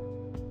somewhere.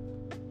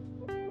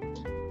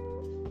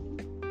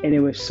 And it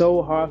was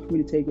so hard for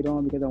me to take it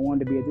on because I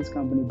wanted to be at this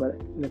company, but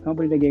the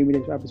company that gave me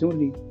this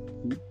opportunity,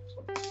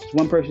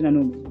 one person that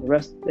knew me. The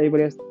rest,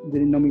 everybody else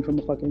didn't know me from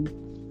a fucking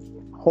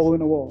hole in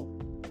the wall.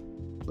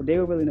 But they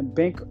were willing to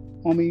bank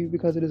on me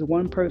because of this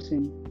one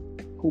person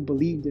who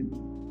believed in me.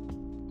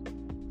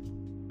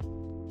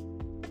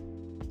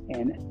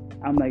 And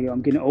I'm like, yo,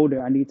 I'm getting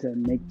older. I need to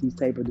make these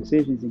type of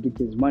decisions and get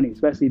this money.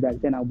 Especially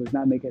back then, I was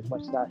not making as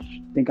much as I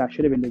think I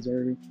should have been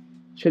deserving.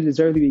 Should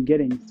deserve to be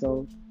getting.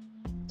 So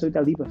I took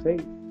that leap of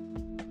faith.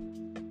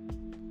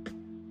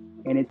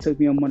 And it took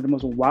me on one of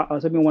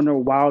the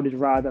wildest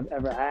rides I've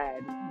ever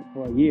had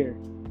for a year.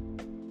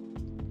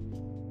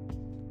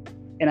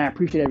 And I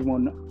appreciate every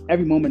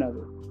moment of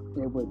it.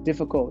 It was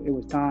difficult. It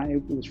was time.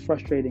 It was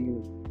frustrating. It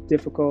was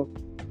difficult.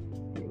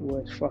 It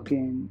was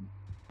fucking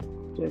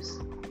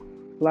just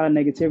a lot of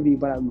negativity,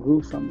 but I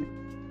grew from it.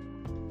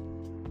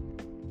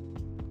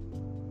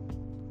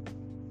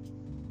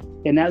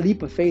 And that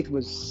leap of faith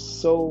was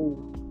so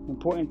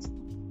important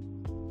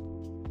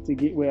to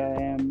get where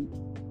I am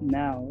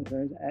now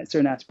at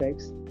certain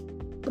aspects.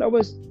 But I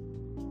was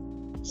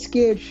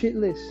scared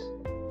shitless.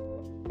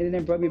 And then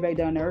it brought me back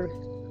down to earth.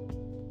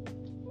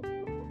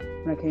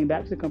 When I came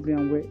back to the company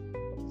I'm with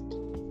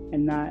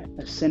and not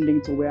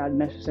ascending to where I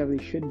necessarily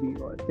should be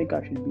or think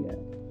I should be at.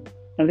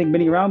 And I think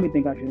many around me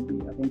think I should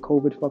be. I think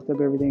COVID fucked up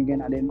everything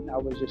again. I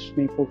was just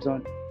being focused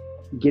on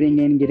getting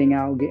in, getting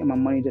out, getting my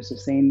money, just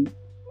sustain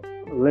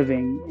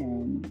living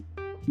and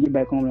get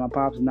back home to my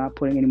pops and not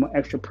putting any more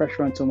extra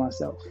pressure onto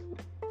myself.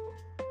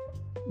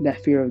 That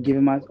fear of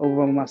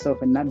overwhelming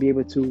myself and not be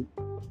able to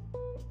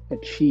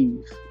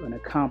achieve and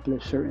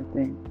accomplish certain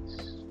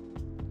things.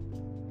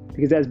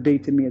 Because that's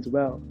big to me as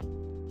well.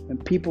 When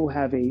people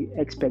have a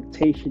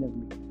expectation of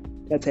me,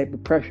 that type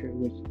of pressure,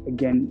 which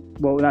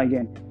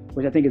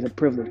I think is a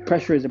privilege.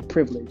 Pressure is a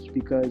privilege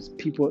because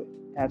people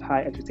have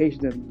high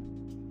expectations of me.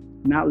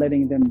 Not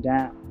letting them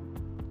down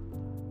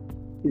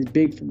is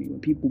big for me. When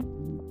people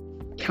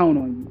count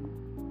on you,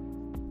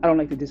 I don't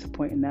like to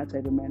disappoint in that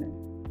type of manner.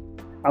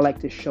 I like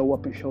to show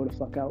up and show the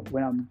fuck out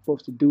when I'm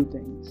supposed to do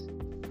things.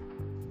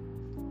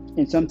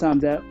 And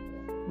sometimes that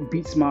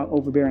beats my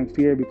overbearing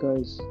fear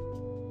because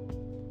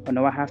I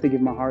know I have to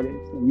give my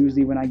hardest. And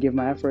usually when I give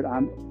my effort,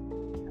 I'm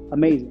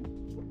amazing.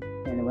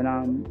 And when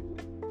I'm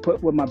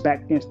put with my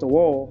back against the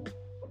wall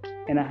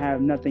and I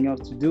have nothing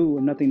else to do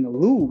and nothing to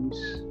lose,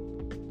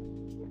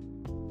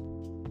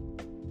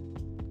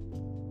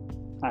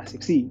 I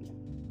succeed.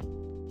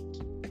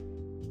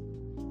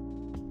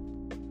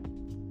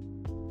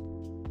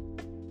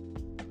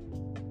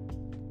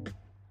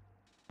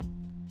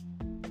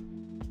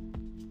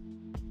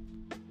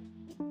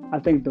 I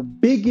think the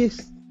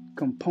biggest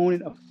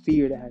component of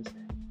fear that has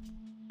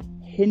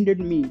hindered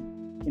me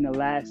in the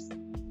last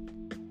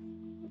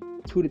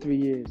 2 to 3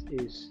 years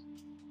is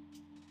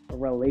a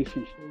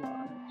relationship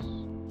wise.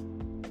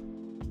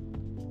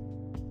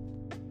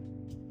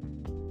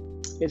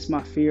 It's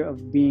my fear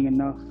of being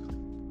enough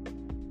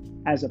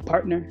as a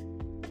partner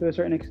to a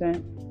certain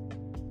extent.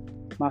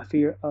 My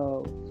fear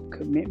of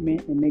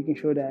commitment and making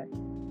sure that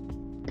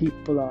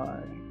people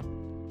are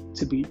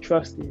to be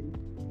trusted.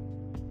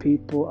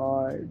 People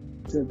are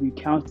to be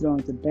counted on,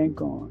 to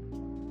bank on.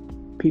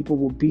 People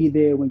will be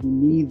there when you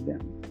need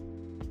them.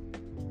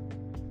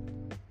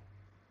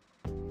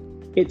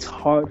 It's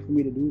hard for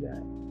me to do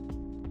that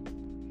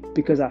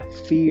because I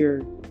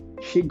fear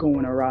shit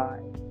going awry.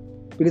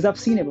 Because I've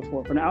seen it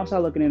before. From the outside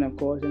looking in, of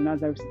course, and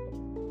not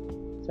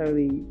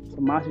necessarily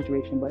from my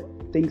situation, but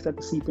things start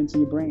to seep into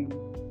your brain.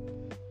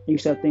 And you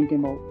start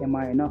thinking, well, am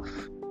I enough?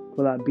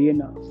 Will I be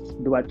enough?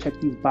 Do I check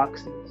these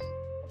boxes?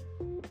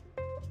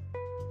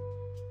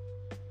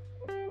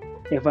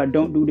 If I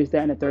don't do this,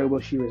 that, and the third, will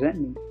she resent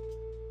me?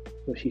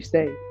 Will she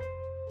stay?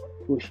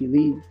 Will she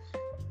leave?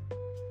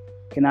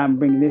 Can I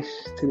bring this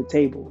to the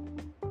table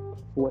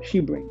for what she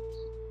brings?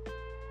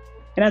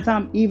 And at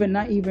times,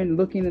 not even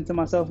looking into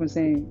myself and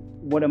saying,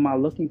 what am I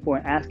looking for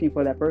and asking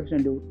for that person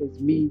to do, is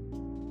me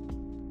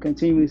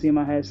continuously in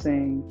my head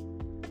saying,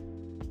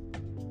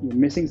 you're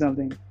missing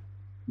something,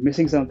 you're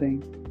missing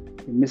something,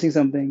 you're missing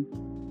something.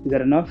 Is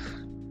that enough?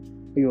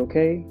 Are you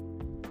okay?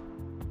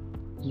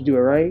 Did you do it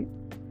right?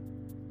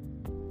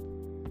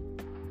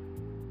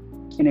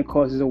 And it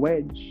causes a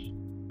wedge.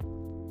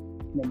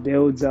 And it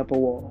builds up a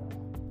wall.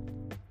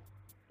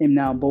 And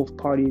now both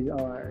parties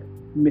are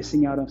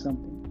missing out on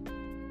something.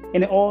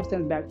 And it all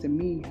stems back to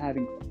me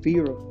having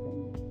fear of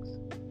things.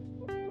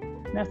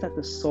 And that's not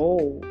the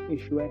sole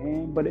issue at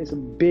hand, but it's a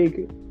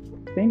big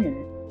thing in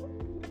it.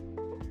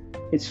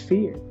 It's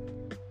fear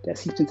that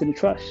seeps into the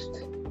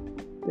trust,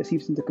 that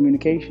seeps into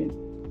communication,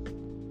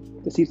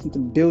 that seeps into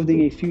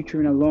building a future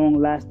and a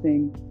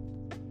long-lasting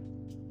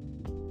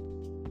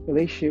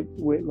relationship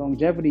with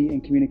longevity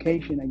and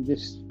communication. Like,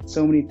 just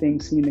so many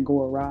things seem to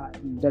go awry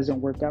and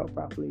doesn't work out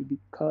properly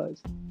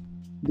because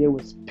there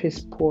was piss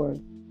poor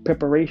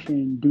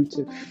preparation due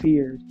to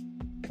fear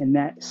and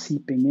that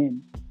seeping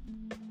in.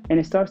 And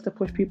it starts to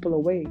push people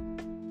away.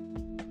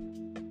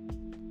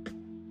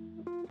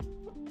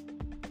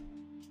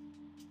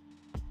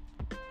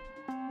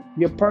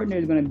 Your partner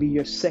is going to be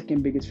your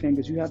second biggest fan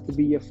because you have to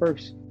be your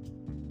first.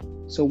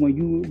 So when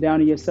you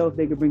down on yourself,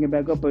 they can bring it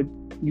back up, but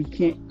you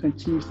can't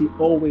continuously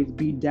always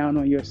be down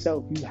on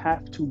yourself. You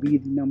have to be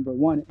the number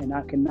one, and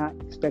I cannot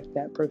expect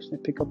that person to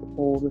pick up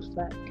all the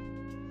slack.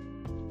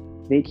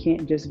 They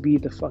can't just be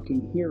the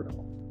fucking hero.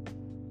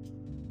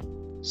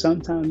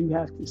 Sometimes you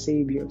have to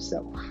save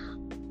yourself.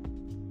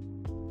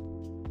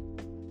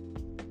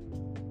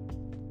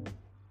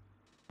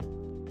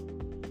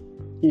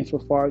 And for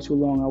far too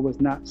long, I was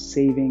not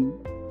saving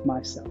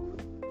myself.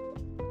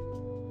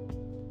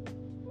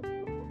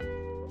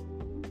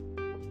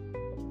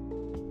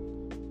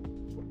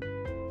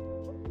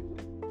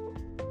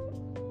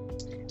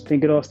 I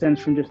think it all stems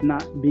from just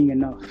not being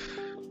enough.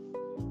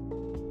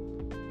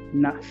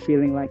 Not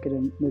feeling like it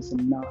is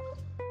enough.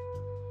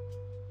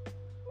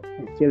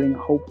 And feeling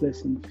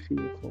hopeless and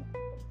fearful.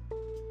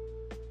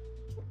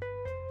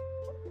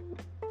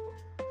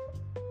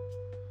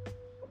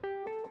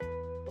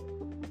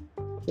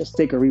 Let's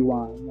take a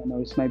rewind. I know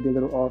this might be a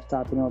little off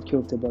topic and off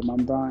kilter, but my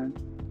brain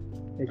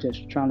is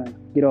just trying to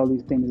get all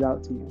these things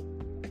out to you.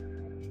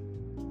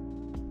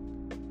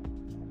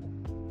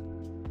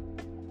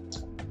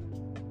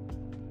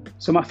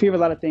 So my fear of a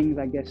lot of things,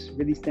 I guess,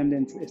 really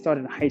it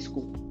started in high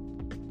school.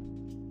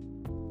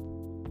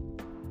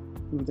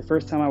 It was the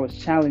first time I was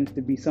challenged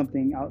to be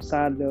something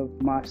outside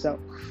of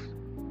myself.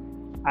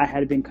 I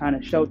had been kind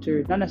of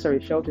sheltered, not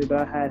necessarily sheltered,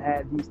 but I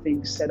had these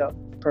things set up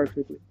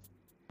perfectly.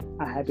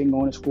 I had been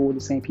going to school with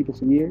the same people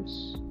for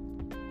years.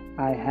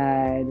 I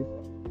had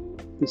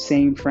the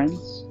same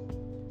friends.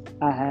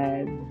 I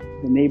had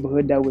the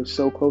neighborhood that was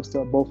so close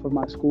to both of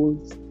my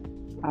schools.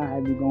 I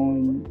had been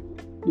going,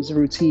 just a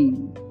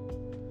routine.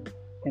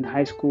 And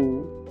high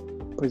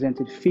school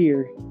presented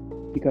fear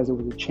because it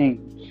was a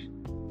change.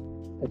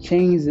 A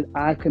change that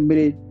I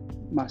committed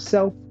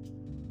myself.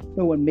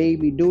 No one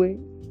made me do it,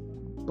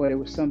 but it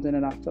was something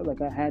that I felt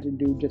like I had to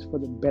do just for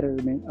the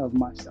betterment of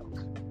myself.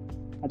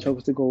 I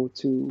chose to go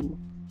to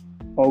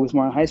August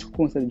Martin High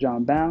School instead of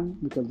John Bowne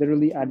because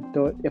literally I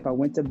thought if I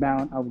went to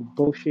Bowne, I would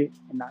bullshit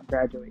and not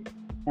graduate.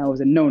 And it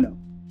was a no-no.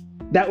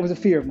 That was a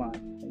fear of mine.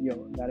 Yo,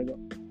 gotta go.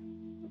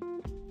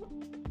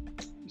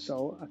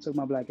 So I took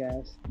my black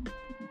ass,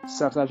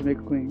 Southside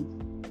Jamaica, Queens,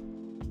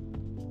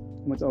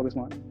 went to August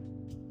Martin.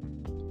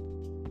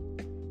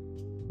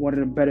 One of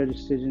the better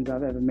decisions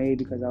I've ever made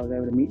because I was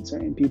able to meet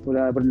certain people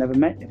that I would have never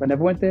met if I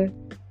never went there,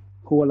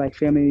 who are like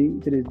family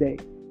to this day.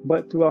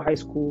 But throughout high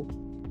school,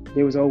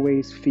 there was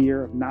always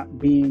fear of not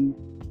being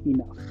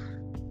enough.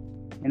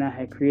 And I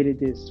had created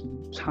this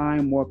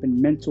time warp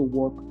and mental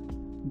warp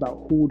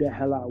about who the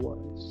hell I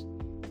was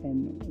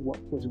and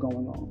what was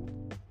going on.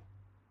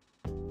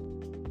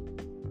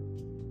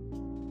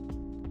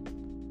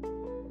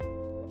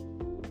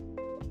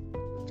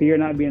 fear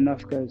not being enough,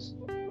 because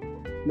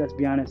let's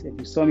be honest, if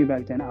you saw me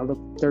back then, I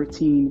looked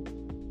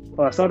 13.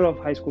 Well, I started off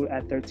high school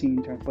at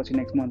 13, turned 14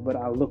 next month, but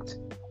I looked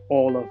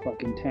all of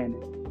fucking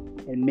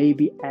 10. And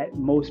maybe at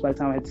most, by the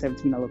time I had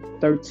 17, I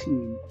looked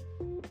 13.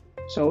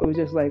 So it was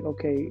just like,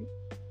 okay,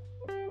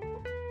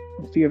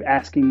 the fear of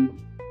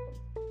asking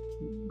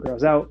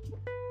girls out,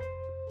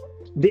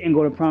 didn't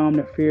go to prom,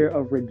 the fear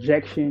of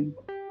rejection,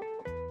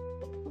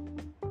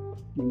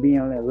 and being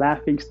on a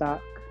laughing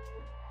stock,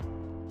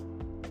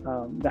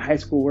 the high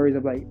school worries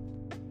of like,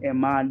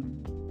 am I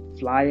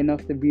fly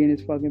enough to be in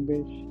this fucking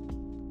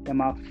bitch? Am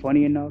I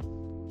funny enough?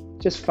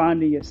 Just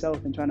finding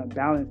yourself and trying to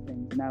balance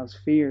things. And those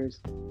fears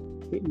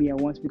hit me at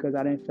once because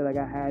I didn't feel like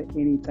I had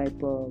any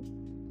type of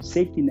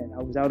safety net.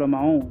 I was out on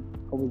my own.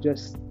 I was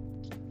just,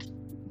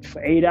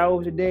 for 8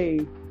 hours a day,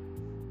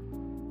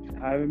 for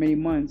however many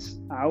months,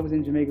 I was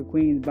in Jamaica,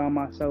 Queens by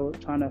myself,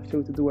 trying to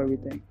filter through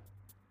everything.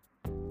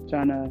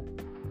 Trying to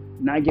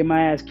not get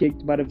my ass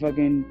kicked by the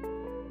fucking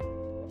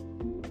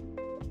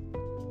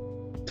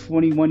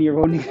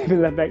 21-year-old nigga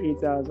who left back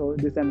 8 hours old,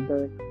 this and the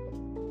third.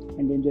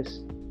 And then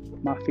just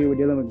my fear with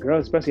dealing with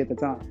girls, especially at the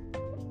time.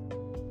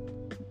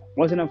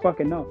 Wasn't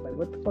fucking enough. Like,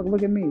 what the fuck,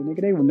 look at me. Nigga,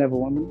 they will never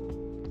want me.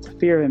 It's a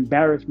fear of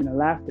embarrassment and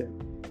laughter.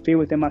 Fear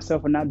within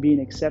myself of not being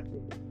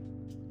accepted.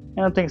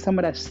 And I think some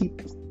of that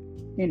seeped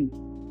in.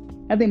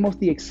 I think most of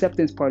the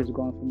acceptance part is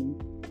gone for me.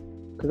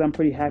 Because I'm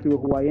pretty happy with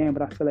who I am,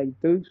 but I feel like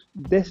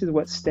this is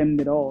what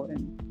stemmed it all.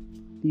 And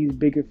these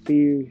bigger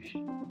fears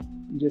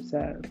just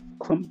have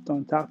clumped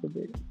on top of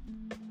it.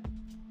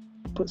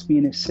 Puts me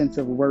in a sense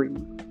of worry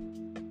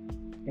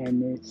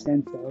and a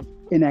sense of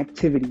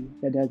inactivity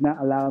that does not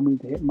allow me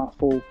to hit my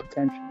full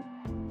potential.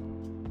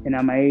 And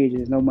at my age,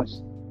 there's no much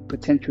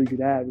potential you could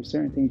have. There's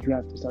certain things you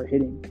have to start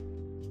hitting,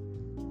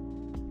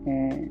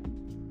 and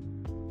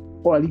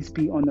or at least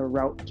be on the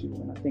route to.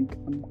 And I think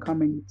I'm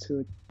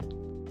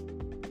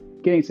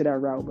getting to that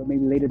route, but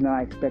maybe later than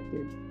I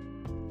expected.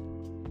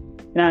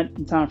 Not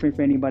the time frame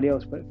for anybody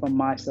else, but for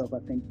myself, I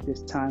think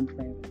this time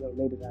frame is a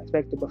little later than I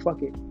expected. But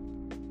fuck it,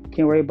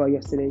 can't worry about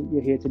yesterday.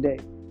 You're here today.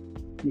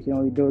 You can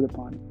only build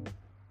upon it.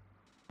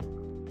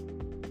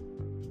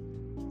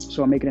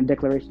 So I'm making a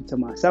declaration to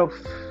myself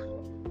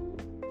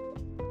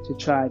to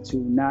try to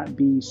not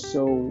be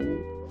so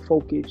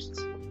focused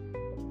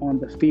on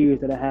the fears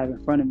that I have in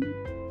front of me.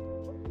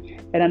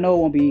 And I know it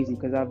won't be easy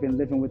because I've been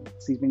living with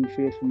these many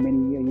fears for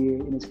many a year,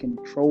 and it's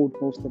controlled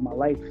most of my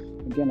life.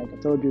 Again, like I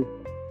told you,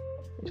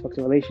 it's fucked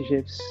with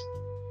relationships.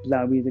 It's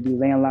allowed me to be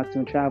landlocked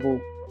and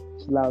travel.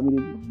 It's allowed me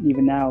to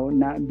even now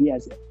not be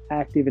as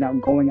active and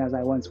outgoing as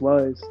I once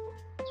was.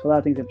 So a lot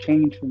of things have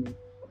changed for me,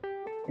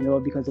 and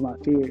all because of my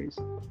fears.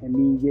 And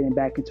me getting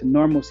back into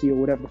normalcy or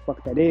whatever the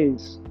fuck that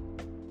is,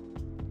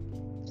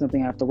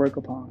 something I have to work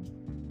upon.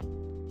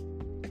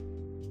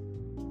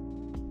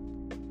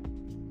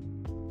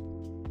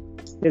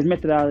 There's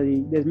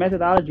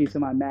methodology to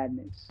my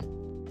madness.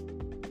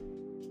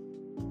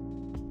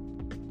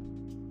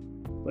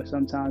 But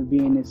sometimes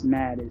being this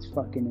mad is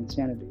fucking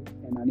insanity,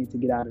 and I need to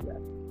get out of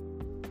that.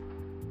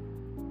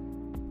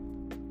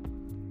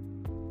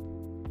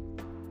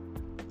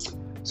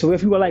 So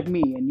if you are like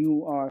me and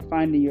you are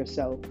finding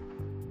yourself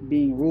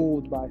being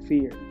ruled by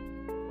fear,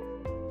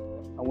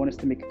 I want us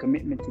to make a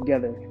commitment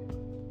together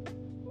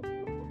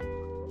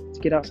to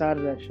get outside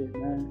of that shit,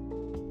 man.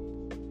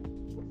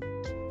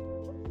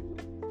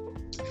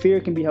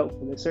 Fear can be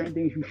helpful. There's certain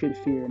things you should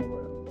fear in the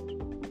world.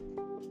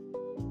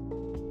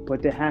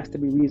 But there has to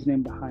be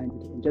reasoning behind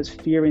it. And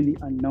just fearing the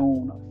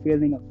unknown or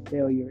feeling of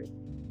failure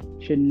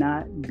should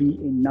not be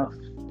enough,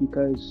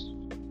 because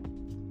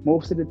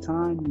most of the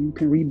time you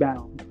can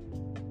rebound.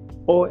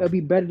 Or it'll be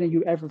better than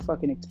you ever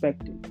fucking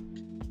expected.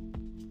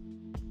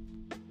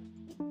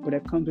 But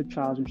that comes with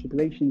trials and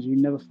tribulations. You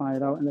never find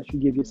it out unless you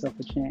give yourself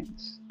a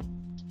chance.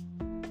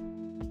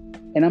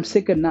 And I'm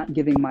sick of not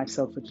giving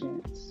myself a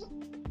chance.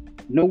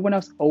 No one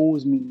else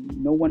owes me.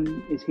 No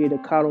one is here to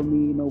coddle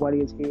me. Nobody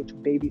is here to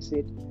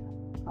babysit.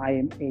 I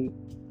am an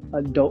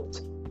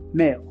adult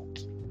male.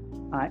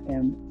 I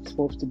am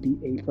supposed to be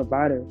a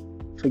provider.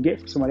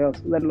 Forget for somebody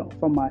else, let alone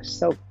for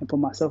myself, and put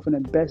myself in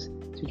the best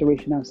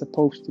situation I'm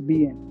supposed to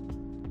be in.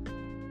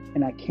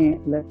 And I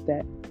can't let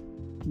that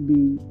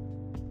be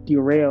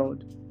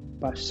derailed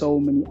by so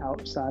many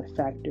outside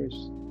factors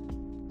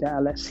that I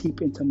let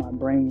seep into my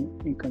brain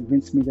and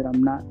convince me that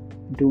I'm not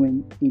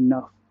doing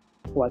enough,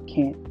 or I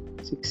can't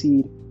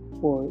succeed,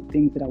 or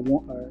things that I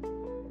want are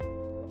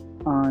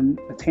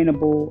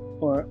unattainable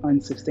or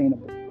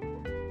unsustainable.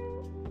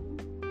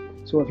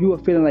 So if you are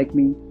feeling like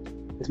me,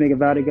 let's make a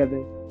vow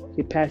together.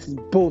 Get past this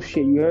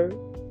bullshit, you heard?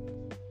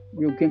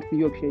 Real gangsta New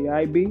York shit, you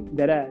alright, B?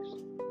 That ass.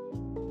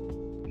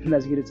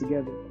 Let's get it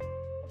together.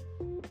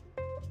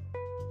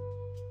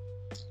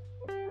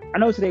 I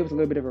know today was a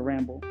little bit of a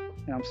ramble,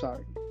 and I'm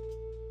sorry.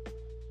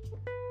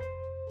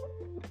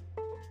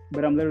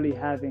 But I'm literally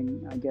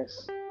having, I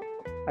guess,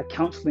 a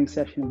counseling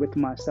session with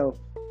myself,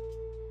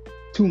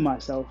 to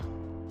myself,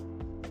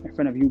 in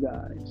front of you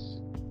guys.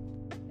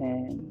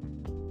 And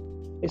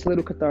it's a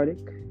little cathartic.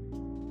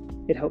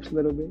 It helps a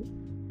little bit.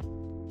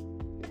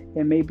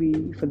 And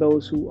maybe for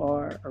those who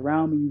are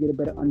around me, you get a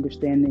better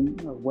understanding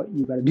of what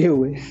you got to deal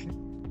with.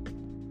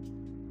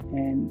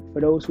 And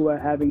for those who are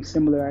having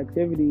similar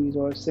activities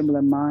or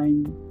similar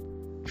mind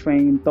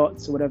train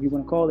thoughts, or whatever you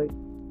want to call it,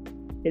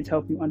 it's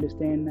helped you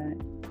understand that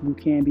you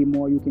can be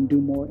more, you can do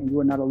more, and you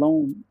are not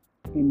alone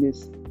in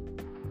this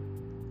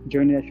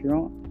journey that you're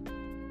on.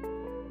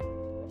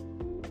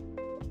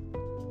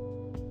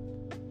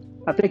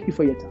 I thank you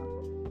for your time.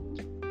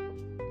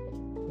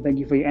 I thank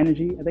you for your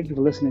energy. I thank you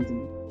for listening to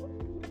me.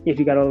 If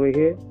you got all the way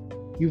here,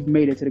 you've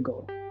made it to the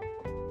goal.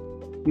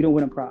 You don't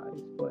win a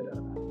prize, but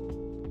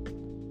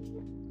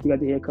you got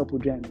to hear a couple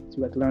gems.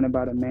 You got to learn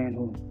about a man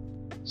who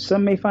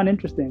some may find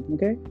interesting,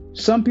 okay?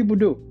 Some people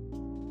do.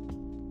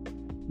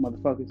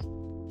 Motherfuckers.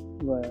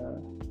 But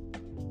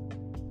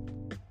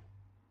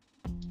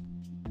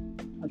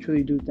I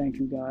truly do thank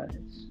you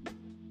guys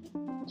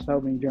for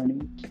helping me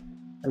journey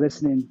and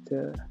listening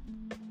to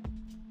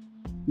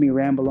me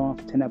ramble on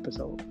for 10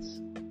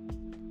 episodes.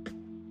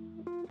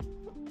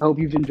 I hope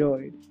you've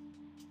enjoyed.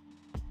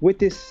 With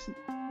this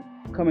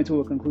coming to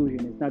a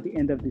conclusion, it's not the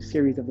end of the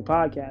series of the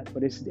podcast,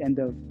 but it's the end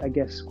of, I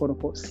guess, quote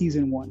unquote,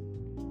 season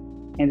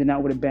 1. Ending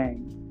out with a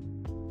bang.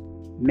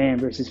 Man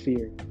versus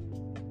Fear.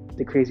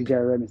 The crazy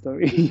Jared Redman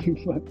story.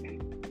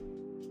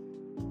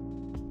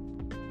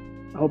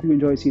 I hope you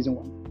enjoyed season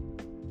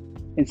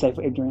 1.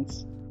 Insightful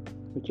Ignorance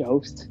with your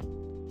host,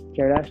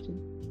 Jared Ashton.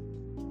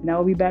 And I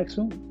will be back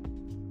soon.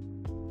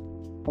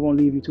 I won't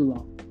leave you too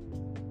long.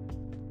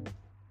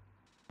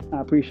 I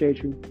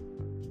appreciate you.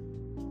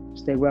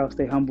 Stay well,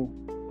 stay humble,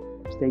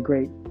 stay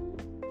great,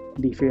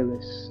 be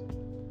fearless.